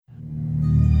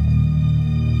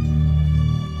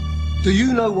Do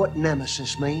you know what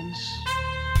nemesis means?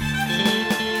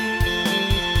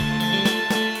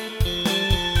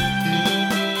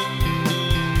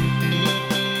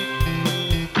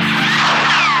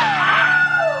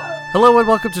 Hello and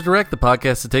welcome to Direct, the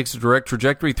podcast that takes a direct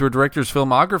trajectory through a director's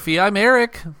filmography. I'm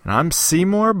Eric. And I'm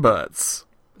Seymour Butts.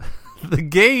 The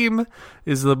Game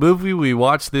is the movie we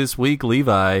watched this week.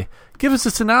 Levi, give us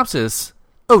a synopsis.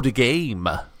 Oh, The Game.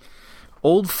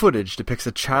 Old footage depicts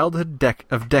a childhood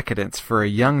of decadence for a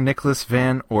young Nicholas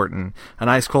Van Orton, an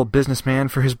ice-cold businessman.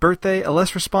 For his birthday, a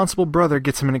less responsible brother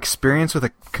gets him an experience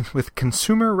with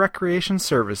consumer recreation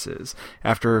services.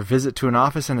 After a visit to an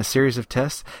office and a series of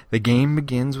tests, the game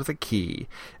begins with a key.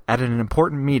 At an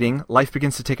important meeting, life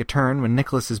begins to take a turn when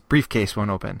Nicholas's briefcase won't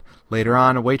open. Later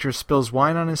on, a waitress spills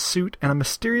wine on his suit, and a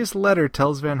mysterious letter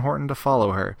tells Van Horten to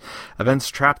follow her. Events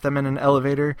trap them in an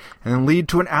elevator, and then lead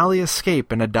to an alley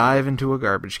escape and a dive into a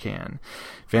garbage can.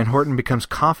 Van Horten becomes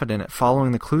confident at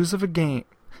following the clues of a game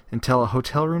until a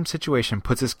hotel room situation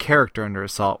puts his character under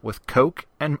assault with coke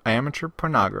and amateur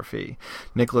pornography.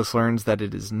 Nicholas learns that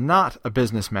it is not a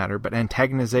business matter, but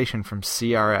antagonization from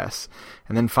CRS,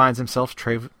 and then finds himself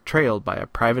trailed by a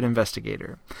private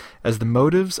investigator. As the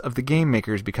motives of the game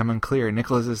makers become unclear,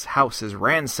 Nicholas's house is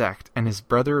ransacked, and his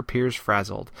brother appears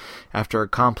frazzled. After a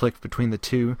conflict between the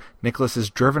two, Nicholas is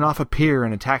driven off a pier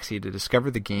in a taxi to discover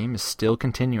the game is still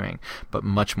continuing, but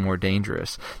much more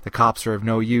dangerous. The cops are of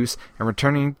no use, and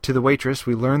returning to the waitress,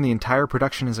 we learn the entire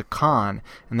production is a con,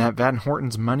 and that Van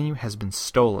Horten's money has been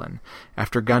stolen.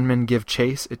 After gunmen give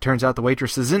chase, it turns out the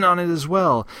waitress is in on it as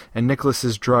well, and Nicholas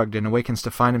is drugged and awakens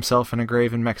to find himself in a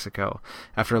grave in Mexico.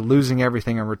 After losing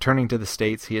everything and returning to the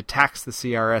States, he attacks the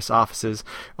CRS offices,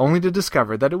 only to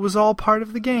discover that it was all part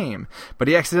of the game. But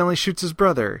he accidentally shoots his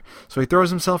brother, so he throws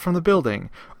himself from the building,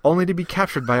 only to be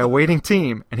captured by a waiting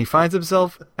team, and he finds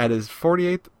himself at his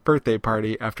 48th birthday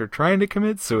party after trying to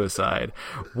commit suicide.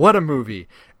 What a movie.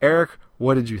 Eric,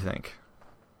 what did you think?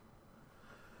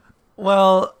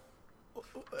 Well,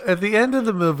 at the end of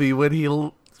the movie, when he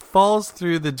falls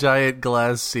through the giant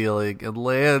glass ceiling and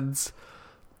lands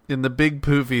in the big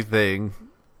poofy thing,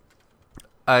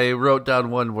 I wrote down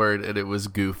one word, and it was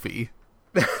goofy.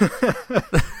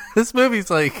 This movie's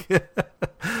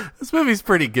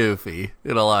pretty goofy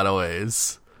in a lot of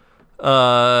ways.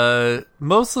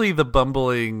 Mostly the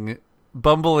bumbling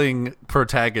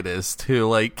protagonist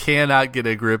who cannot get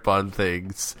a grip on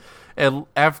things, and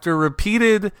after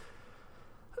repeated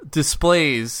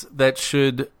displays that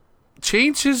should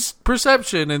change his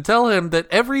perception and tell him that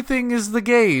everything is the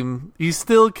game, he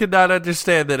still cannot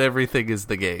understand that everything is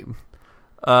the game.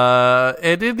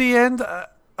 And in the end,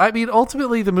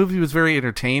 ultimately the movie was very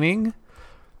entertaining,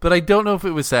 but I don't know if it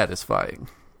was satisfying.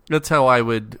 That's how I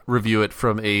would review it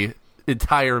from a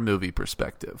entire movie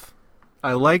perspective.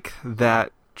 I like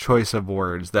that choice of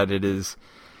words, that it is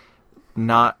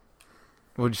not,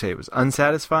 what would you say, it was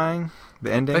unsatisfying,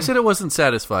 the ending? I said it wasn't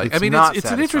satisfying. It's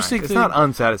an interesting thing. It's not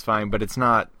unsatisfying, but it's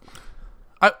not.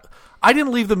 I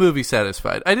didn't leave the movie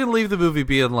satisfied. I didn't leave the movie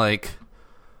being like,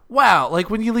 wow, like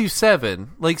when you leave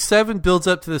 7, 7 builds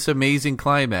up to this amazing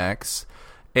climax,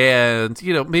 and,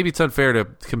 maybe it's unfair to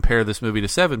compare this movie to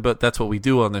 7, but that's what we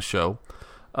do on this show.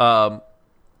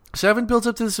 7 builds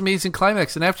up to this amazing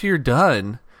climax, and after you're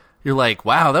done, you're like,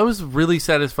 wow, that was a really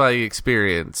satisfying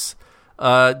experience.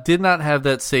 Did not have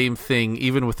that same thing,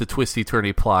 even with the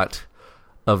twisty-turny plot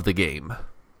of the game.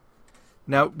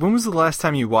 Now, when was the last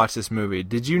time you watched this movie?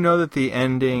 Did you know that the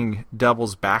ending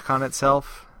doubles back on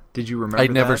itself? Did you remember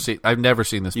I've never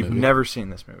seen this movie. You've never seen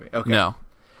this movie? Okay. No.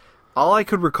 All I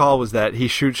could recall was that he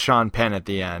shoots Sean Penn at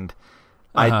the end.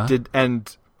 I did,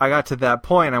 and I got to that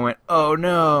point, and I went, oh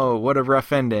no, what a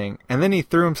rough ending. And then he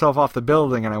threw himself off the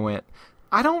building, and I went,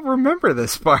 I don't remember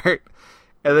this part.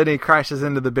 And then he crashes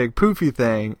into the big poofy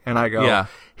thing, and I go, yeah.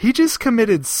 He just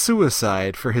committed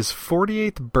suicide for his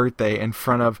 48th birthday in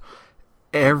front of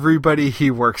everybody he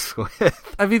works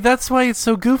with. That's why it's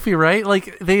so goofy, right?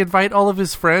 Like, they invite all of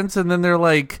his friends, and then they're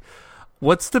like,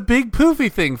 what's the big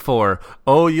poofy thing for?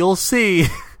 Oh, you'll see.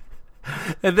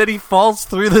 And then he falls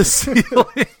through the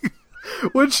ceiling.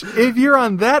 Which, if you're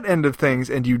on that end of things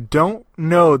and you don't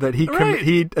know that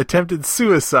he attempted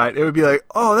suicide, it would be like,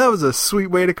 oh, that was a sweet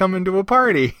way to come into a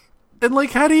party. And,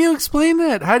 how do you explain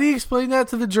that? How do you explain that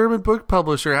to the German book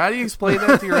publisher? How do you explain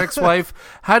that to your ex-wife?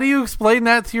 How do you explain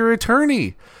that to your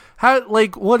attorney?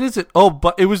 What is it? Oh,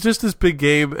 but it was just this big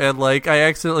game, and, I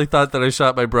accidentally thought that I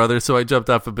shot my brother, so I jumped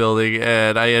off a building,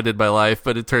 and I ended my life,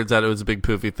 but it turns out it was a big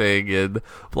poofy thing, and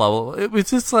blah, blah, blah. It was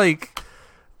just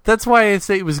That's why I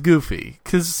say it was goofy,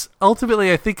 because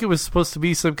ultimately I think it was supposed to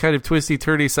be some kind of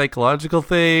twisty-turny psychological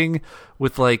thing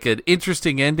with like an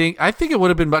interesting ending. I think it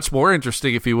would have been much more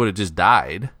interesting if he would have just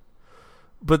died.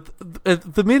 But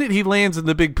the minute he lands in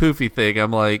the big poofy thing,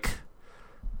 I'm like,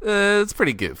 it's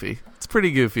pretty goofy. It's a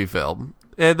pretty goofy film.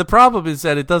 And the problem is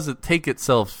that it doesn't take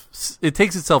itself, it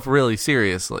takes itself really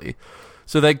seriously.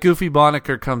 So that goofy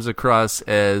moniker comes across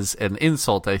as an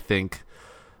insult, I think.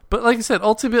 But like I said,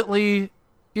 ultimately,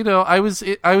 you know, I was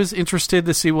interested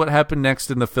to see what happened next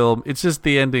in the film. It's just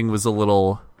the ending was a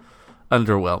little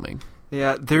underwhelming.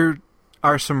 Yeah, there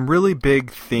are some really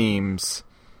big themes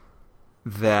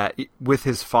that with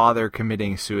his father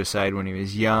committing suicide when he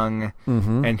was young,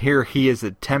 and here he is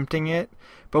attempting it,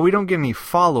 but we don't get any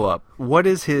follow-up. What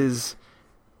is his...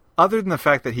 Other than the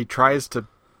fact that he tries to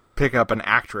pick up an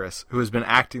actress who has been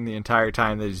acting the entire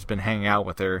time that he's been hanging out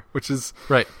with her, which is...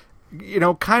 Right. You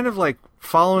know, kind of like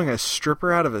following a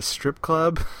stripper out of a strip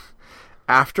club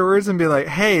afterwards and be like,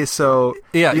 hey, so,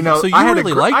 yeah, you know, so you I had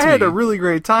a really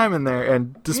great time in there,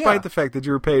 and despite the fact that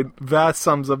you were paid vast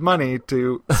sums of money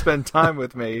to spend time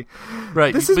with me,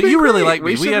 right, but you really like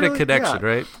me. We had a connection,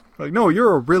 right? Like, no,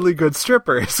 you're a really good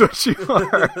stripper, is what you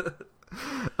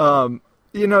are.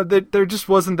 You know, there just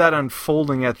wasn't that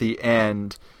unfolding at the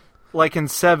end, like in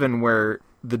Seven, where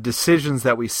the decisions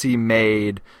that we see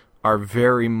made are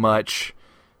very much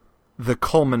the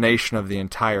culmination of the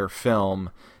entire film.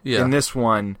 Yeah. In this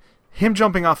one, him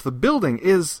jumping off the building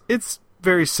it's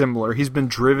very similar. He's been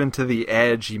driven to the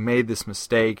edge. He made this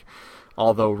mistake,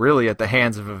 although really at the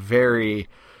hands of a very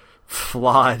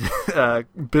flawed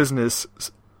business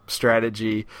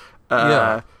strategy.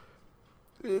 The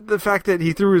fact that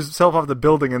he threw himself off the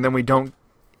building and then we don't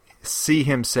see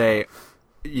him say,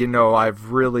 you know,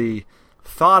 I've really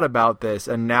thought about this,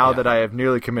 and now that I have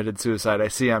nearly committed suicide, I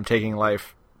see I'm taking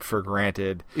life for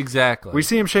granted. Exactly. We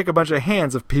see him shake a bunch of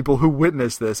hands of people who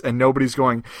witnessed this, and nobody's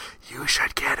going, you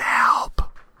should get help.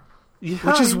 Yeah,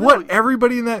 which is what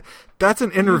everybody in that's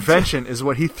an intervention, is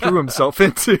what he threw himself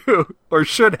into, or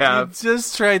should have. You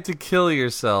just tried to kill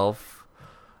yourself.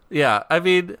 Yeah, I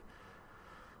mean,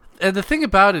 and the thing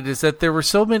about it is that there were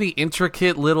so many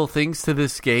intricate little things to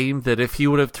this game that if he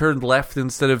would have turned left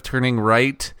instead of turning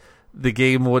right, the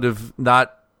game would have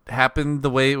not happened the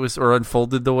way it was, or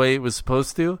unfolded the way it was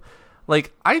supposed to.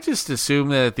 Like, I just assume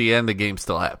that at the end the game's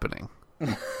still happening.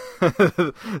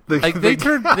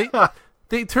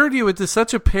 They turned you into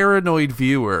such a paranoid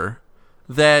viewer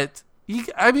that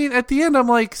I mean, at the end I'm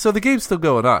like, so the game's still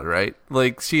going on, right?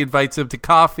 Like, she invites him to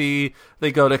coffee,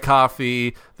 they go to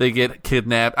coffee, they get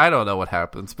kidnapped. I don't know what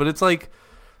happens, but it's like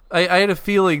I had a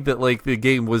feeling that, like, the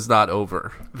game was not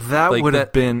over. That would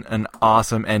have been an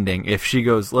awesome ending if she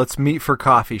goes, let's meet for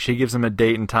coffee. She gives him a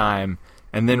date and time,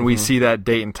 and then we see that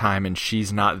date and time, and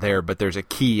she's not there, but there's a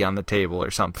key on the table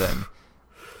or something.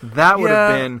 That would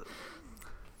have been...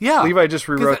 Yeah. Levi just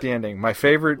rewrote the ending. My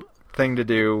favorite thing to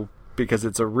do, because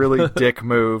it's a really dick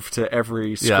move to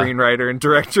every screenwriter and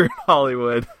director in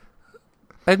Hollywood.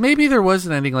 And maybe there was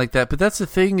an ending like that, but that's the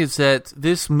thing, is that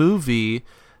this movie...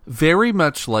 very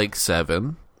much like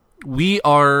Seven, we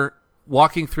are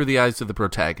walking through the eyes of the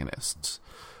protagonists,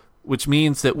 which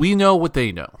means that we know what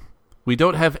they know. We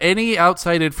don't have any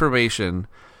outside information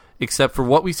except for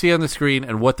what we see on the screen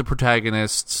and what the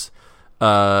protagonists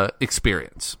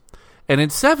experience. And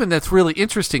in Seven, that's really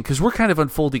interesting because we're kind of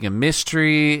unfolding a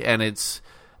mystery, and it's,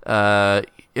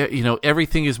 you know,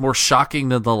 everything is more shocking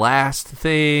than the last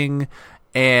thing.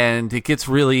 And it gets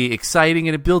really exciting,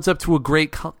 and it builds up to a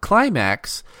great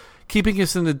climax. Keeping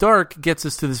us in the dark gets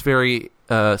us to this very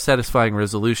satisfying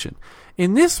resolution.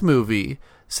 In this movie,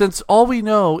 since all we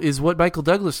know is what Michael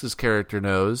Douglas's character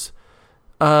knows,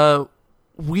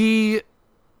 we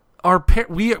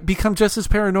become just as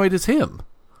paranoid as him.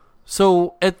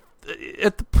 So at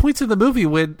the points in the movie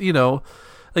when, you know,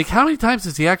 like, how many times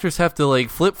does the actress have to, like,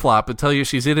 flip-flop and tell you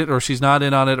she's in it or she's not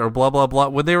in on it or blah, blah, blah?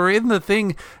 When they were in the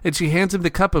thing and she hands him the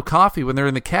cup of coffee when they're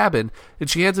in the cabin, and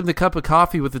she hands him the cup of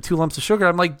coffee with the 2 lumps of sugar,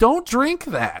 I'm like, don't drink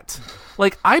that.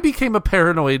 Like, I became a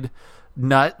paranoid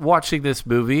nut watching this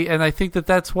movie, and I think that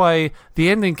that's why the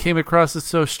ending came across as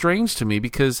so strange to me,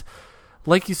 because,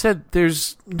 like you said,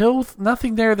 there's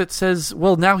nothing there that says,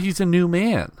 well, now he's a new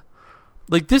man.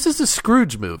 Like, this is a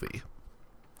Scrooge movie.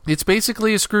 It's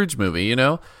basically a Scrooge movie, you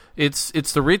know? It's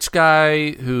the rich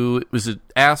guy who was an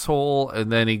asshole,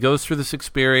 and then he goes through this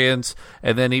experience,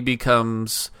 and then he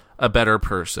becomes a better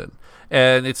person.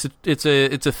 And it's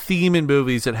a theme in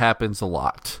movies that happens a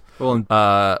lot.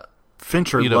 Well,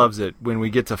 Fincher loves it. When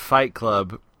we get to Fight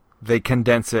Club, they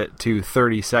condense it to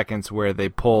 30 seconds where they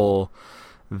pull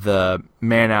the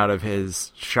man out of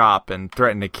his shop and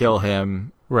threaten to kill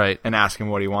him Right. and ask him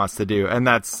what he wants to do. And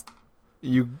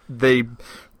they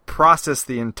process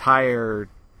the entire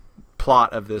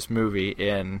plot of this movie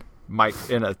in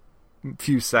a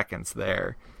few seconds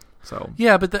there. So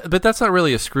yeah, but that's not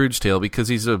really a Scrooge tale because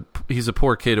he's a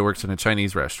poor kid who works in a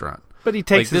Chinese restaurant. But he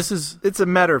takes it's a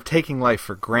matter of taking life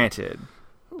for granted.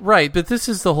 Right, but this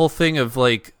is the whole thing of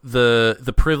like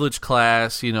the privileged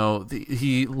class, he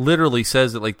literally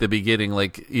says at like the beginning,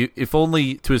 like if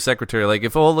only to his secretary, like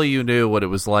if only you knew what it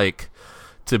was like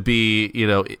to be,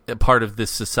 a part of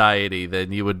this society,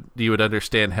 then you would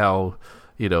understand how,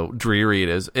 dreary it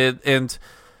is. And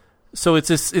so it's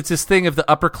this thing of the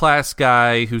upper class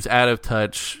guy who's out of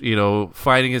touch,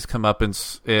 finding his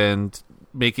comeuppance and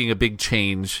making a big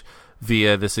change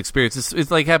via this experience. It's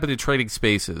like happened in Trading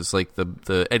Spaces, like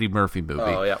the Eddie Murphy movie.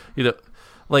 Oh yeah.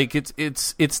 Like it's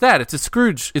that. It's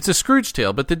a Scrooge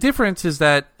tale, but the difference is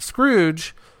that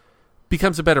Scrooge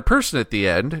becomes a better person at the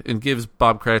end and gives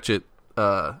Bob Cratchit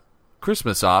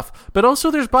Christmas off. But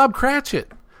also there's Bob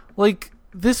Cratchit. Like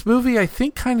this movie I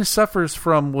think kind of suffers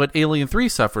from what Alien 3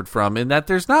 suffered from, in that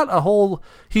there's not a whole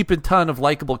heap and ton of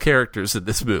likable characters in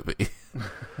this movie.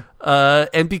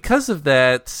 And because of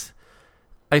that,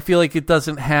 I feel like it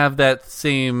doesn't have that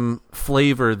same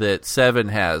flavor that 7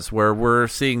 has, where we're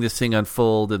seeing this thing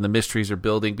unfold and the mysteries are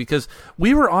building, because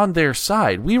we were on their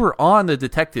side. We were on the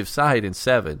detective side in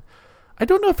 7. I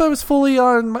don't know if I was fully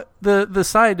on the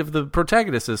side of the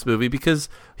protagonist of this movie, because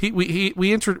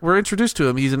we're introduced to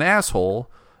him. He's an asshole,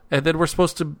 and then we're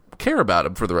supposed to care about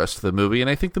him for the rest of the movie, and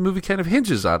I think the movie kind of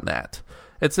hinges on that.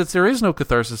 And since there is no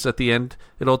catharsis at the end,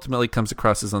 it ultimately comes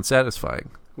across as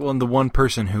unsatisfying. Well, and the one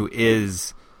person who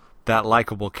is that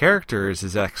likable character is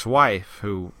his ex-wife,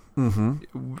 who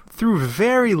through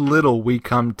very little we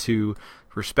come to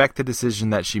respect the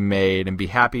decision that she made and be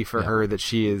happy for her that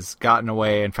she has gotten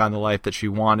away and found the life that she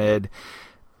wanted.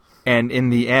 And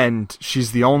in the end,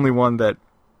 she's the only one that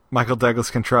Michael Douglas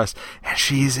can trust, and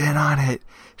she's in on it.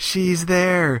 She's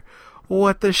there.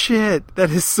 What the shit?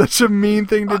 That is such a mean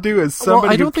thing to do as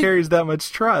somebody who carries that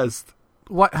much trust.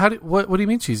 What do you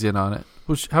mean she's in on it?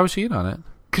 How is she in on it?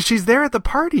 Because she's there at the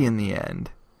party in the end.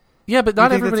 Yeah, but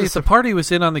not everybody at the party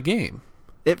was in on the game.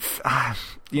 Because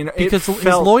it felt his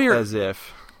lawyer, as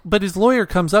if. But his lawyer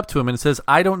comes up to him and says,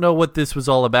 "I don't know what this was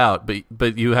all about,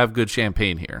 but you have good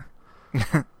champagne here."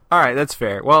 All right, that's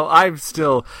fair. Well,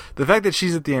 the fact that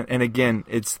she's at the end, and again,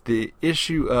 it's the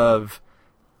issue of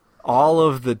all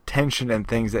of the tension and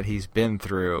things that he's been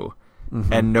through,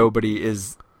 and nobody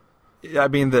is. I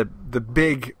mean, the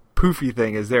big poofy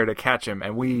thing is there to catch him,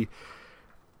 and we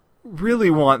really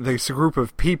want this group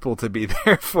of people to be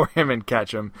there for him and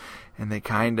catch him, and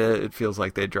it feels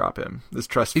like they drop him. This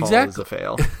trust fall is a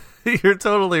fail. You're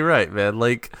totally right, man.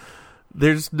 Like,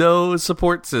 there's no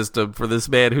support system for this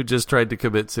man who just tried to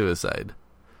commit suicide.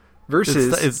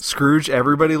 Versus Scrooge,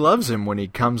 everybody loves him when he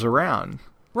comes around.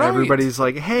 Right. Everybody's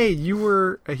like, hey, you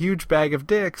were a huge bag of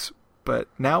dicks, but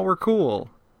now we're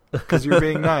cool because you're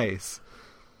being nice.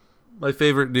 My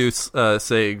favorite new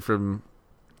saying from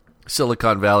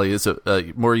Silicon Valley is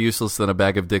more useless than a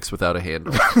bag of dicks without a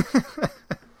handle.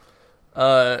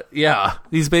 Yeah,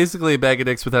 he's basically a bag of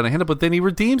dicks without a handle, but then he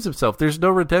redeems himself. There's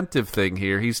no redemptive thing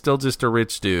here. He's still just a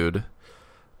rich dude.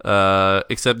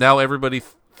 Except now everybody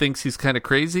thinks he's kind of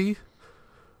crazy.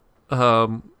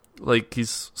 Like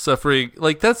he's suffering.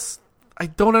 Like I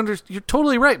don't understand. You're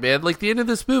totally right, man. Like the end of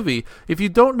this movie, if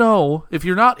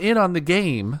you're not in on the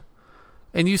game,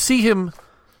 and you see him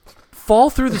fall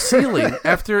through the ceiling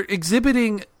after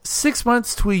exhibiting 6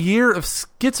 months to a year of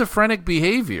schizophrenic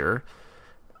behavior,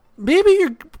 maybe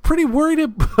you're pretty worried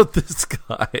about this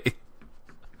guy.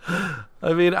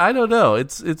 I mean, I don't know.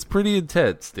 It's pretty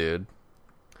intense, dude.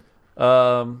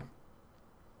 Yeah,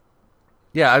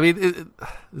 I mean,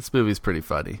 this movie's pretty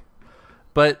funny.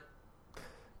 But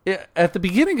at the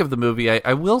beginning of the movie,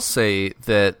 I will say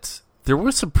that there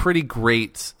was some pretty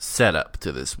great setup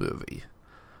to this movie.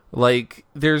 Like,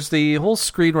 there's the whole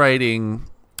screenwriting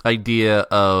idea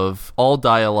of all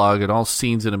dialogue and all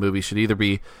scenes in a movie should either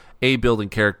be A, building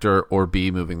character, or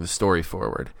B, moving the story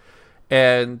forward.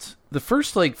 And the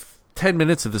first, 10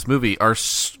 minutes of this movie are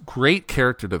great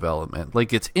character development.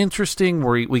 Like, it's interesting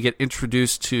where we get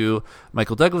introduced to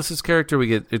Michael Douglas's character, we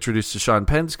get introduced to Sean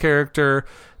Penn's character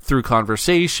through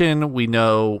conversation. We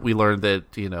learn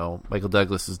that, Michael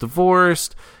Douglas is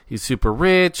divorced, he's super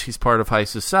rich, he's part of high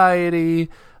society.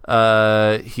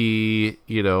 He,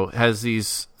 has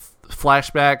these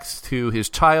flashbacks to his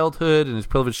childhood and his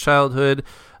privileged childhood.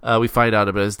 We find out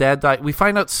about his dad died. We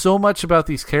find out so much about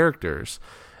these characters.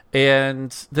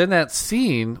 And then that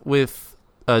scene with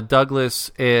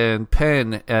Douglas and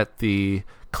Penn at the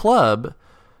club,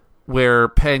 where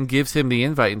Penn gives him the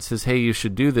invite and says, "Hey, you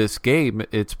should do this game.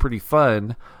 It's pretty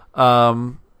fun."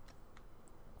 I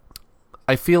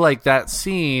feel like that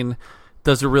scene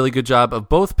does a really good job of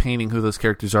both painting who those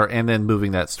characters are and then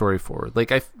moving that story forward. Like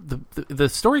the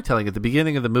storytelling at the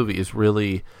beginning of the movie is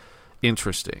really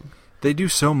interesting. They do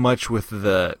so much with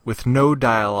no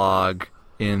dialogue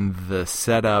in the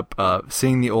setup of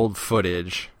seeing the old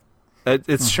footage.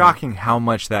 It's shocking how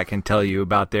much that can tell you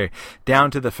about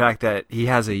down to the fact that he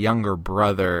has a younger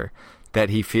brother that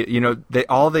he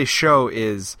all they show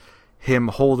is him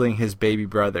holding his baby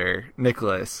brother,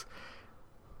 Nicholas.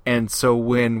 And so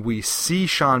when we see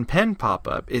Sean Penn pop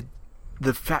up,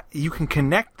 you can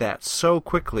connect that so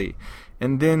quickly.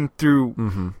 And then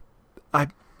through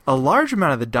a large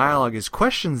amount of the dialogue is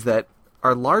questions that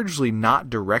are largely not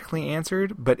directly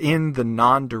answered, but in the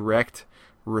non-direct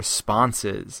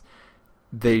responses,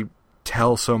 they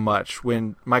tell so much.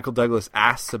 When Michael Douglas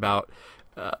asks about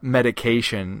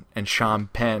medication and Sean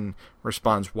Penn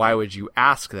responds, "Why would you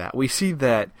ask that?" We see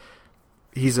that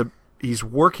he's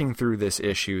working through this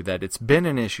issue, that it's been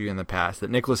an issue in the past, that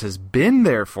Nicholas has been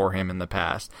there for him in the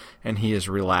past, and he has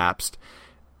relapsed.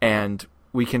 And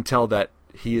we can tell that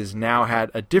he has now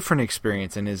had a different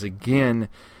experience and is again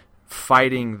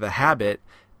fighting the habit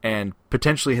and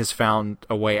potentially has found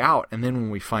a way out. And then when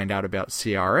we find out about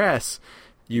CRS,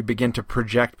 you begin to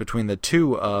project between the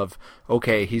two of,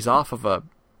 okay, he's off of a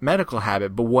medical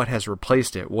habit, but what has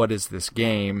replaced it? What is this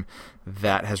game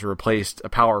that has replaced a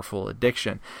powerful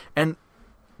addiction? And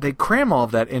they cram all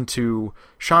of that into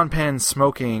Sean Penn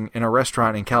smoking in a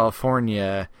restaurant in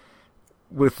California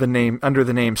with under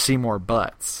the name Seymour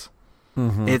Butts.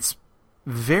 It's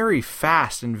very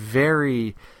fast and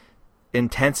very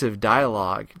intensive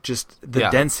dialogue, just the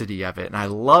density of it, and I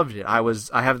loved it.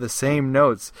 I have the same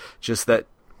notes, just that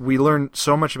we learn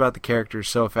so much about the characters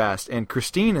so fast, and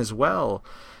Christine as well.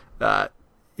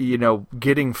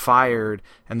 Getting fired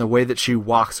and the way that she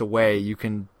walks away,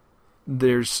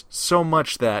 there's so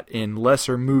much that in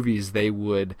lesser movies they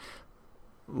would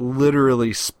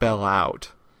literally spell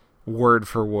out word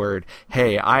for word.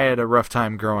 Hey, I had a rough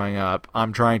time growing up.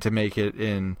 I'm trying to make it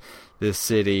in this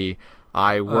city.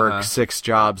 I work 6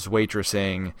 jobs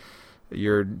waitressing.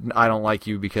 I don't like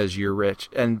you because you're rich.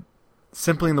 And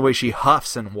simply in the way she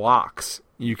huffs and walks,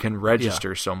 you can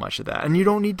register so much of that. And you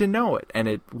don't need to know it. And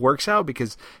it works out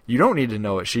because you don't need to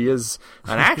know it. She is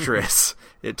an actress,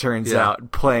 it turns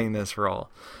out, playing this role.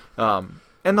 And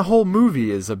the whole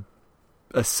movie is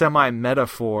a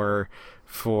semi-metaphor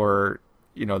for,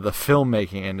 the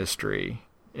filmmaking industry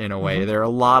in a way. There are a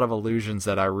lot of allusions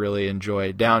that I really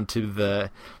enjoy, down to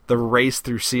the race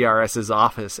through CRS's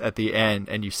office at the end,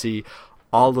 and you see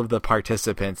all of the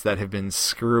participants that have been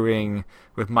screwing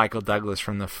with Michael Douglas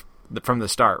from the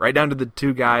start, right down to the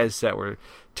 2 guys that were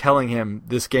telling him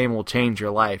this game will change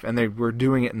your life, and they were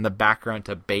doing it in the background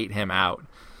to bait him out.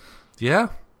 Yeah,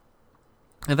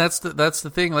 and that's the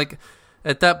thing. Like,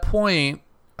 at that point,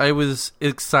 I was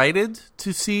excited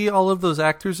to see all of those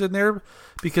actors in there,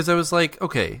 because I was like,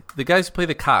 okay, the guys who play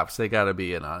the cops, they got to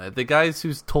be in on it. The guys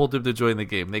who told him to join the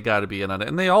game, they got to be in on it,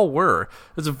 and they all were.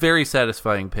 It was a very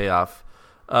satisfying payoff.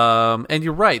 And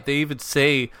you're right. They even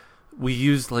say we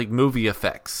used like movie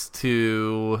effects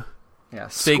to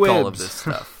fake all of this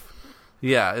stuff.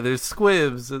 Yeah, there's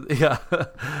squibs. Yeah.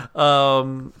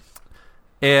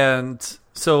 And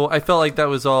so I felt like that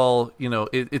was all,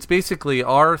 it's basically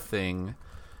our thing.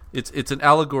 It's an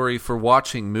allegory for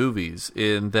watching movies,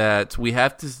 in that we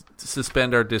have to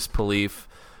suspend our disbelief.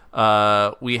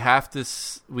 We have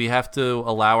to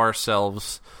allow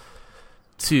ourselves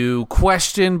to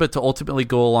question, but to ultimately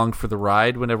go along for the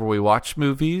ride whenever we watch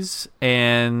movies.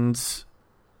 And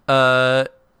then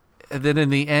in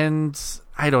the end,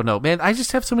 I don't know, man, I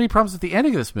just have so many problems with the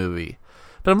ending of this movie.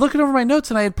 But I'm looking over my notes,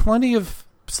 and I had plenty of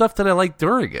stuff that I liked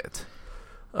during it.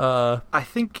 I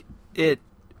think it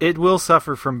will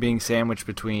suffer from being sandwiched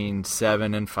between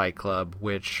Seven and Fight Club,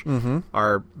 which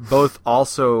are both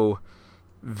also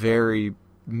very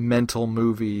mental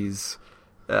movies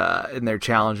in their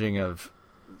challenging of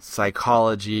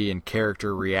psychology and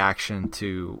character reaction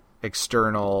to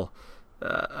external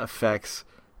effects.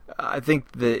 I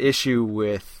think the issue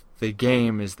with the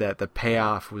game is that the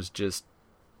payoff was just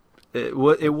it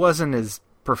wasn't as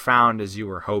profound as you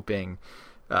were hoping.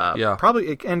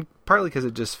 Probably, and partly because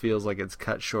it just feels like it's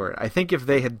cut short. I think if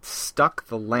they had stuck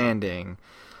the landing,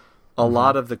 a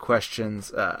lot of the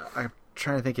questions, I'm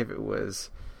trying to think if it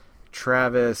was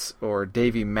Travis or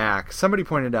Davey Mack, somebody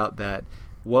pointed out that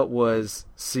what was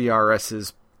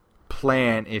CRS's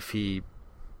plan if he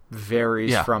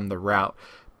varies from the route.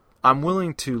 I'm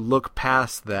willing to look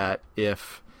past that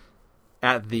if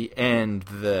at the end,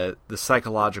 the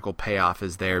psychological payoff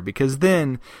is there, because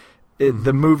then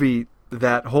the movie,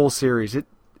 that whole series,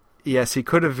 yes, he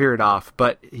could have veered off,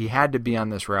 but he had to be on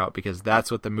this route because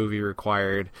that's what the movie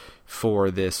required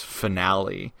for this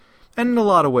finale. And in a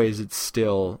lot of ways,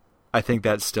 I think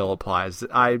that still applies.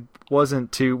 I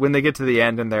wasn't when they get to the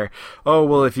end and they're, oh,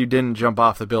 well, if you didn't jump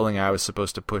off the building, I was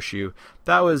supposed to push you.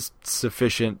 That was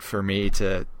sufficient for me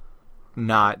to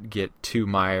not get too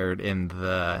mired in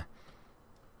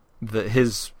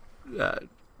his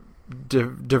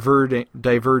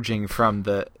diverging from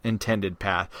the intended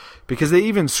path, because they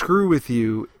even screw with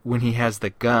you when he has the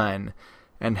gun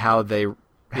and how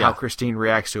Christine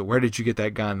reacts to it. Where did you get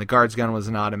that gun? The guard's gun was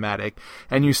an automatic,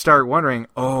 and you start wondering,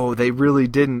 oh, they really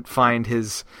didn't find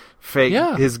his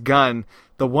his gun,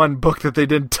 the one book that they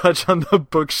didn't touch on the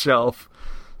bookshelf.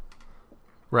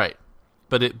 Right,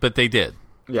 but they did.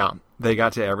 Yeah, they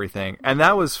got to everything, and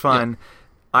that was fun. Yeah.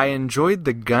 I enjoyed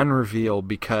the gun reveal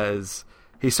because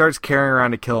he starts carrying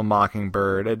around To Kill a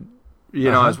Mockingbird. And,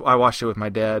 I watched it with my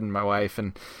dad and my wife,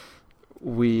 and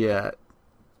we,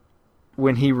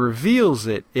 when he reveals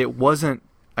it, it wasn't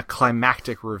a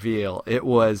climactic reveal. It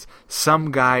was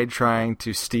some guy trying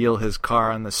to steal his car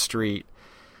on the street.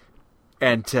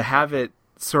 And to have it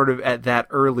sort of at that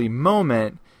early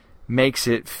moment makes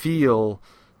it feel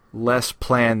less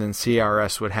planned than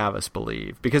CRS would have us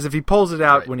believe. Because if he pulls it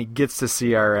out when he gets to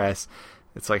CRS,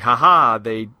 it's like, haha,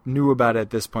 they knew about it at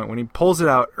this point. When he pulls it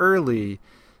out early,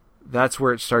 that's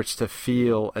where it starts to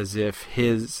feel as if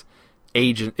he has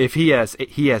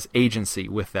agency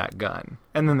with that gun.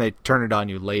 And then they turn it on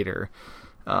you later.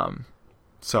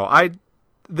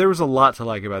 There was a lot to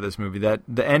like about this movie. That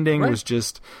the ending was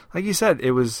just, like you said,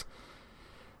 it was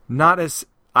not as,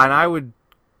 and I would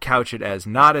couch it as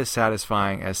not as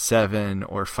satisfying as Seven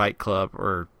or Fight Club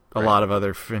or a lot of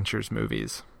other Fincher's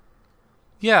movies.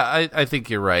 Yeah, I think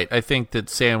you're right. I think that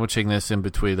sandwiching this in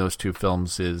between those two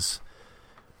films is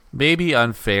maybe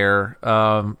unfair,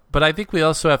 but I think we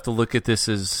also have to look at this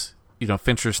as,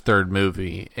 Fincher's third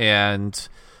movie, and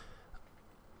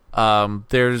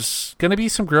there's going to be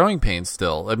some growing pains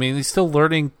still. I mean, he's still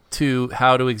learning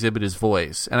how to exhibit his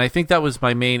voice, and I think that was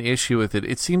my main issue with it.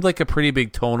 It seemed like a pretty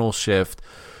big tonal shift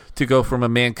to go from a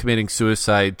man committing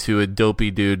suicide to a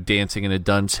dopey dude dancing in a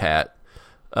dunce hat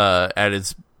at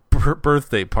his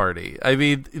birthday party. I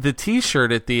mean, the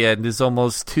T-shirt at the end is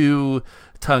almost too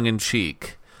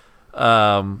tongue-in-cheek.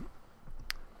 And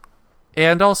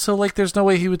also, there's no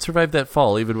way he would survive that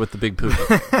fall, even with the big poop.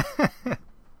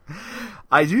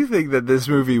 I do think that this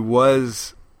movie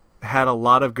had a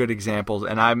lot of good examples,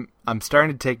 and I'm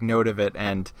starting to take note of it,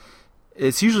 and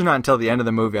it's usually not until the end of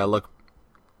the movie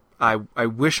I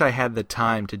wish I had the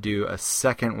time to do a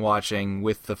second watching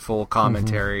with the full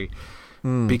commentary,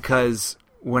 because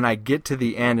when I get to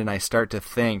the end and I start to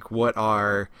think what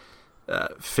are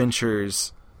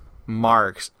Fincher's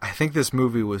marks, I think this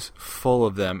movie was full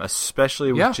of them,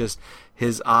 especially with just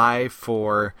his eye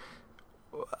for,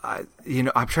 I'm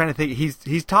trying to think,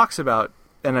 he talks about,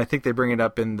 and I think they bring it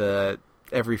up in the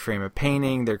Every Frame of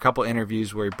Painting. There are a couple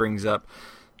interviews where he brings up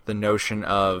the notion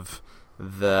of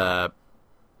the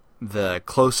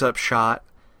close-up shot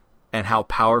and how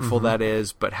powerful that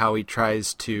is, but how he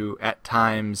tries to, at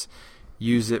times,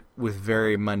 use it with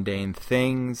very mundane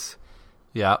things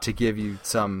to give you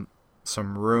some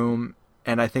room.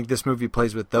 And I think this movie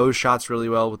plays with those shots really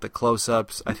well, with the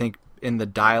close-ups. I think in the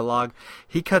dialogue,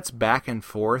 he cuts back and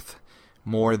forth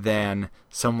more than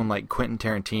someone like Quentin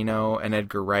Tarantino and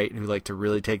Edgar Wright, who like to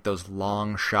really take those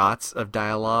long shots of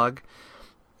dialogue.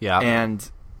 Yeah. And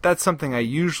that's something I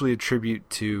usually attribute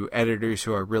to editors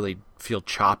who really feel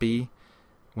choppy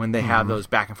when they have those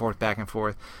back and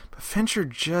forth. But Fincher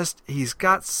he's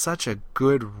got such a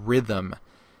good rhythm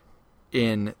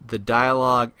in the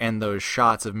dialogue and those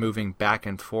shots of moving back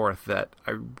and forth that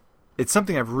it's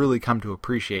something I've really come to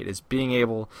appreciate, is being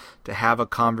able to have a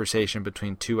conversation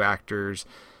between two actors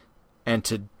and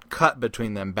to cut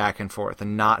between them back and forth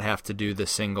and not have to do the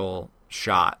single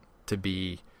shot to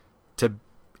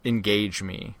engage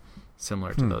me,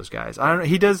 similar to those guys. I don't know.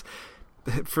 He does,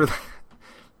 for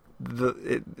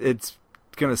it's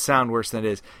going to sound worse than it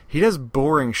is, he does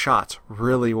boring shots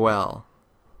really well.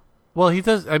 Well, he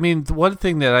does. I mean, one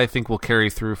thing that I think will carry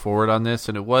through forward on this,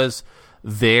 and it was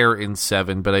there in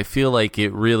Seven, but I feel like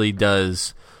it really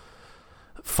does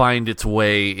find its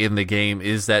way in the game,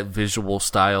 is that visual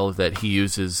style that he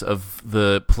uses of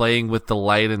the playing with the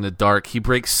light and the dark. He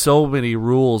breaks so many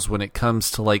rules when it comes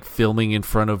to filming in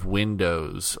front of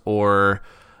windows or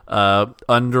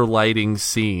underlighting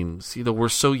scenes. We're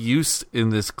so used in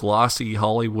this glossy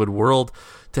Hollywood world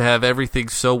to have everything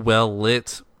so well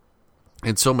lit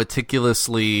and so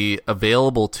meticulously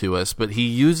available to us, but he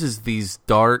uses these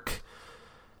dark,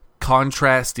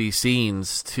 contrasty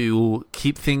scenes to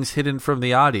keep things hidden from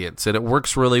the audience, and it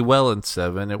works really well in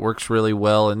Seven. It works really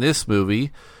well in this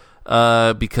movie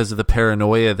because of the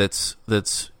paranoia that's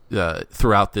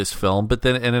throughout this film. But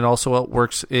then, and it also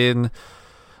works in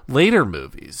later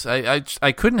movies.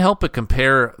 I couldn't help but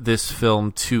compare this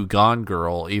film to Gone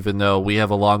Girl, even though we have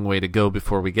a long way to go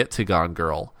before we get to Gone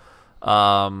Girl.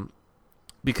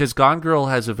 Because Gone Girl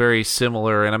has a very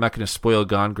similar, and I'm not going to spoil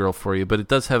Gone Girl for you, but it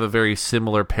does have a very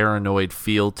similar paranoid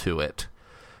feel to it.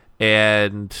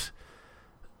 And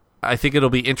I think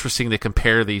it'll be interesting to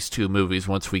compare these two movies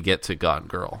once we get to Gone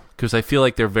Girl, because I feel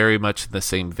like they're very much in the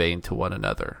same vein to one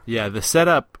another. Yeah, the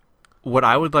setup, what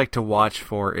I would like to watch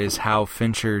for is how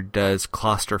Fincher does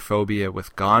claustrophobia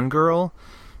with Gone Girl,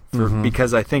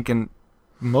 because I think in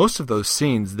most of those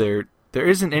scenes there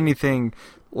isn't anything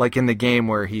like in the game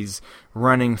where he's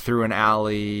running through an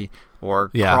alley or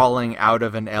crawling out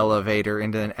of an elevator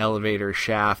into an elevator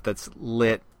shaft that's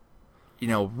lit,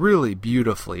 really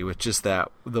beautifully with just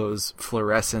those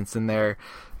fluorescents in there.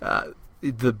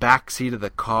 The back seat of the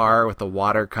car with the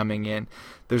water coming in.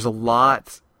 There's a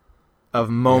lot of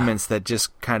moments that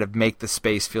just kind of make the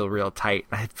space feel real tight.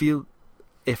 I feel,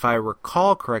 if I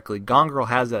recall correctly, Gone Girl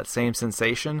has that same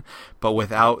sensation, but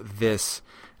without this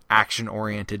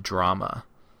action-oriented drama.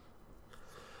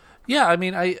 Yeah, I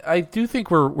mean, I do think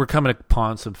we're coming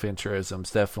upon some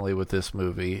Fincherisms, definitely, with this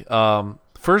movie.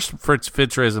 First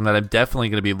Fincherism that I'm definitely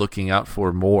going to be looking out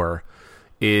for more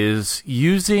is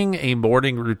using a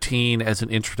morning routine as an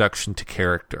introduction to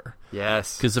character.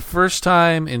 Yes. Because the first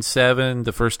time in Seven,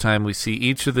 the first time we see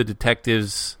each of the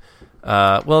detectives...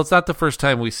 it's not the first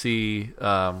time we see...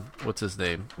 what's his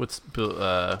name?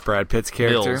 Brad Pitt's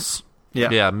character? Mills.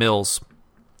 Yeah, Mills.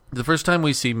 The first time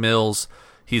we see Mills,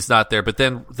 he's not there. But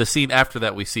then the scene after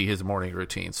that, we see his morning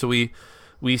routine. So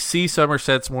we see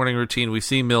Somerset's morning routine. We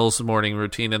see Mills' morning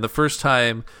routine. And the first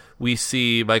time we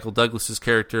see Michael Douglas's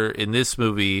character in this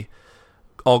movie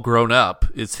all grown up,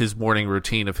 it's his morning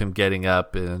routine of him getting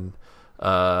up and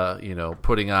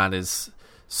putting on his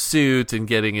suit and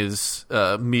getting his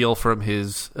meal from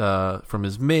his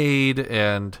maid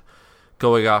and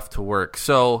going off to work.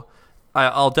 So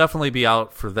I'll definitely be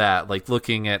out for that, like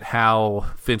looking at how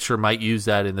Fincher might use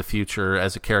that in the future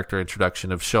as a character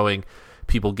introduction of showing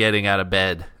people getting out of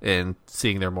bed and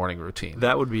seeing their morning routine.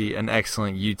 That would be an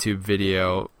excellent YouTube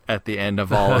video at the end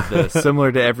of all of this,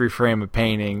 similar to Every Frame of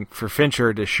Painting, for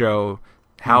Fincher to show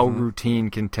how routine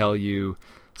can tell you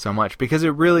so much. Because it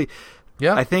really,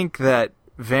 I think that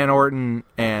Van Orton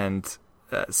and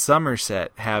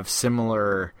Somerset have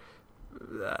similar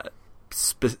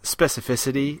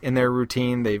specificity in their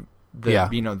routine.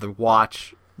 The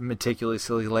watch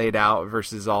meticulously laid out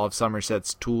versus all of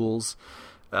Somerset's tools.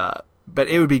 But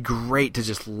it would be great to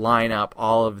just line up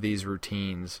all of these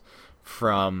routines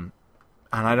from,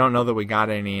 and I don't know that we got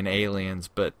any in Aliens,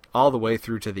 but all the way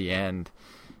through to the end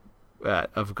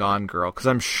of Gone Girl, because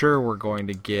I'm sure we're going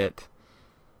to get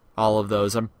all of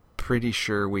those. I'm pretty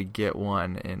sure we get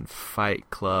one in Fight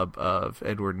Club of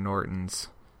Edward Norton's,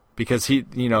 because he,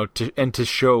 to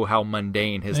show how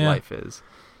mundane his life is.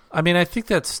 I mean, I think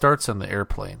that starts on the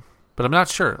airplane, but I'm not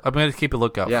sure. I'm going to keep a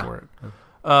lookout for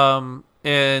it.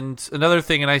 And another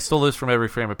thing, and I stole this from Every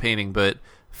Frame of Painting, but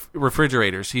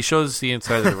refrigerators. He shows the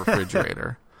inside of the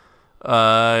refrigerator.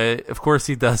 Of course,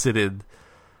 he does it in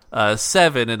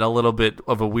Seven in a little bit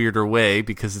of a weirder way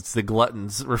because it's the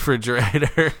glutton's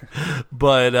refrigerator.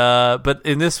 But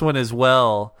in this one as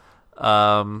well,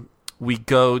 we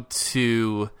go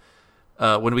to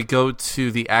when we go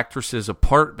to the actress's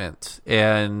apartment,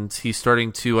 and he's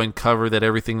starting to uncover that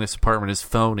everything in this apartment is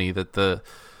phony, that the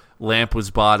lamp was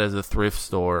bought at a thrift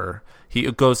store. He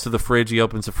goes to the fridge, he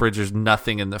opens the fridge, there's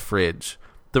nothing in the fridge.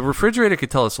 The refrigerator could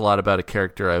tell us a lot about a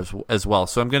character as well,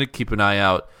 so I'm going to keep an eye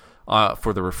out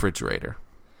for the refrigerator.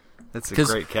 That's a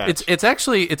great catch. It's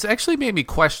actually made me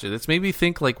question. It's made me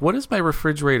think, like, what does my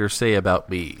refrigerator say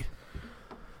about me?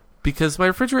 Because my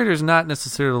refrigerator is not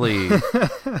necessarily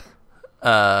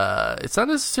it's not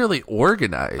necessarily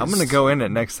organized. I'm going to go in it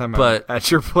next time I'm at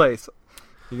your place.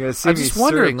 You're going to see me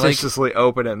surreptitiously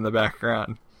open it in the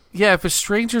background. Yeah, if a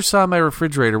stranger saw my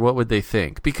refrigerator, what would they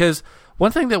think? Because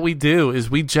one thing that we do is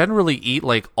we generally eat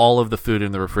like all of the food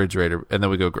in the refrigerator, and then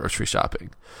we go grocery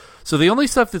shopping. So the only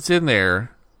stuff that's in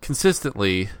there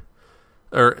consistently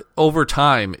or over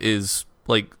time is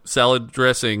like salad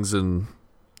dressings and,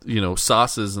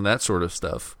 sauces and that sort of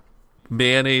stuff.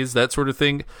 Mayonnaise, that sort of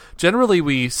thing. Generally,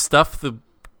 we stuff the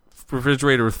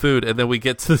refrigerator with food, and then we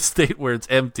get to the state where it's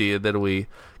empty, and then we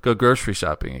go grocery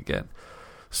shopping again.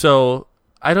 So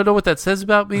I don't know what that says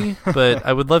about me, but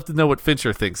I would love to know what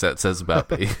Fincher thinks that says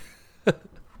about me.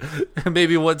 And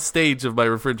maybe what stage of my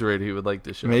refrigerator he would like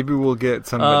to show. Maybe we'll get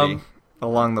somebody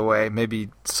along the way. Maybe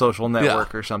Social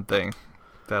Network or something.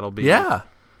 That'll be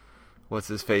what's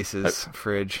his face's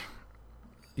fridge.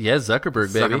 Yeah,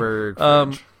 Zuckerberg, baby. Zuckerberg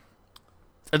fridge.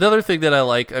 Another thing that I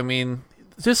like, I mean,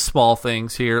 just small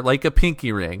things here, like a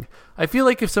pinky ring. I feel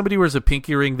like if somebody wears a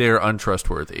pinky ring, they're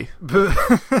untrustworthy.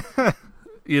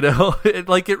 You know,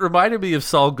 it reminded me of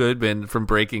Saul Goodman from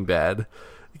Breaking Bad,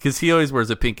 because he always wears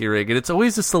a pinky ring, and it's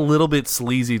always just a little bit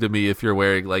sleazy to me if you're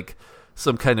wearing like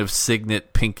some kind of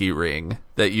signet pinky ring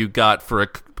that you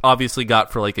obviously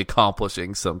got for like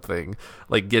accomplishing something,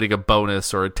 like getting a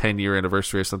bonus or a 10-year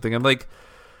anniversary or something. I'm like,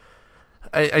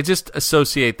 I just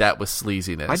associate that with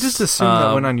sleaziness. I just assume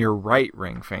that went on your right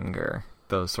ring finger,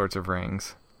 those sorts of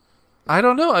rings. I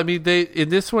don't know. I mean, in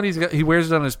this one he wears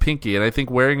it on his pinky, and I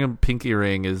think wearing a pinky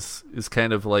ring is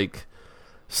kind of like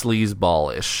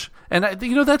sleazeballish. And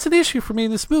that's an issue for me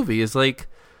in this movie. Is like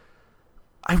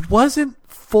I wasn't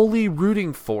fully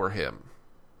rooting for him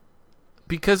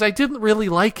because I didn't really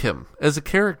like him as a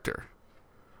character.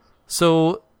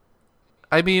 So,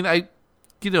 I mean,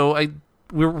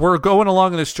 we're going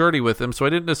along on this journey with him, so I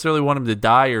didn't necessarily want him to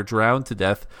die or drown to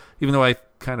death, even though I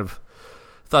kind of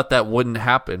thought that wouldn't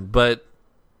happen. But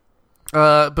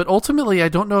ultimately, I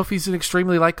don't know if he's an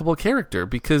extremely likable character,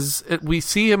 because we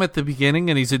see him at the beginning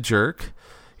and he's a jerk.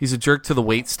 He's a jerk to the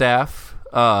waitstaff.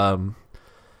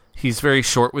 He's very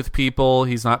short with people.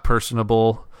 He's not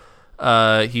personable.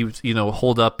 He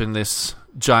holed up in this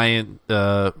giant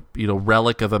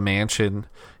relic of a mansion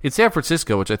in San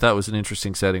Francisco, which I thought was an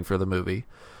interesting setting for the movie.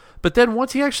 But then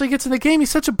once he actually gets in the game,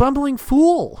 he's such a bumbling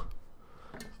fool.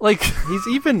 Like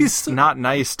he's not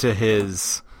nice to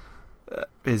his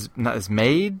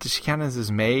maid. Does she count as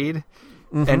his maid?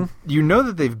 Mm-hmm. And you know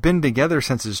that they've been together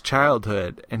since his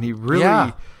childhood, and he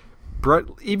really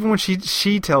even when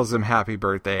she tells him happy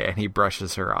birthday and he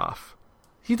brushes her off.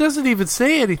 He doesn't even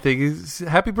say anything. He's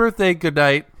happy birthday, good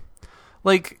night.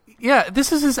 Like, yeah,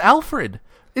 this is his Alfred.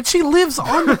 And she lives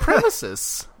on the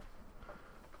premises.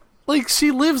 Like,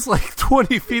 she lives like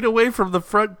 20 feet away from the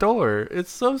front door.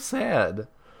 It's so sad.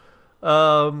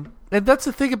 And that's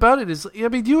the thing about it is, I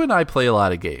mean, you and I play a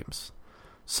lot of games.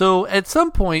 So at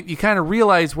some point, you kind of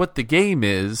realize what the game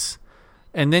is,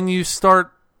 and then you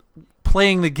start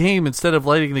playing the game instead of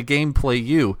letting the game play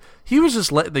you. He was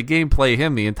just letting the game play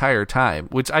him the entire time,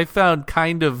 which I found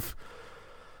kind of...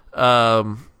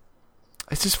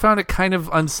 I just found it kind of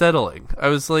unsettling. I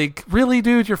was like, really,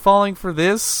 dude, you're falling for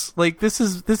this? Like, this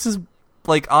is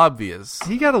like obvious.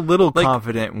 He got a little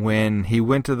confident when he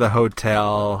went to the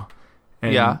hotel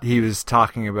and he was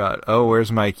talking about, oh,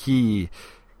 where's my key?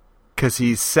 Because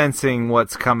he's sensing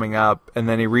what's coming up, and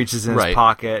then he reaches in his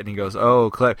pocket and he goes, oh,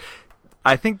 Claire.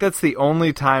 I think that's the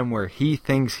only time where he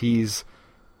thinks he's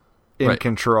in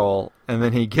control, and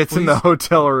then he gets in the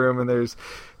hotel room and there's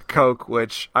Coke,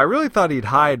 which I really thought he'd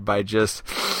hide by just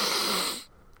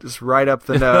right up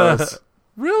the nose.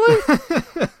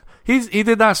 Really? He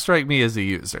did not strike me as a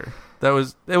user.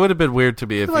 It would have been weird to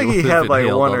me if he had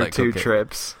like one or two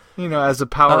trips, as a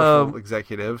powerful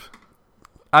executive.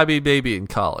 I mean, maybe in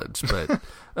college, but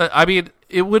I mean,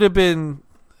 it would have been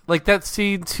like that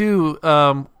scene too.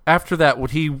 After that,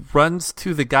 when he runs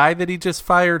to the guy that he just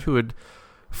fired, who had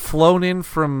flown in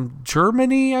from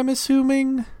Germany, I'm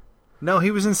assuming. No, he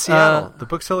was in Seattle. The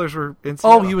booksellers were in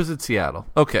Seattle. Oh, he was in Seattle.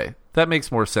 Okay, that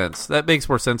makes more sense. That makes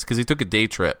more sense because he took a day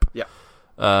trip. Yeah.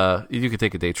 You could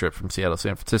take a day trip from Seattle to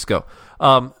San Francisco.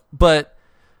 But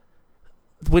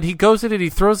when he goes in and he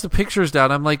throws the pictures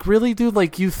down, I'm like, really, dude?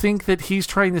 Like, you think that he's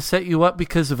trying to set you up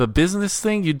because of a business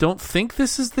thing? You don't think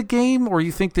this is the game? Or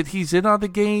you think that he's in on the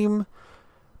game,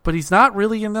 but he's not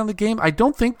really in on the game? I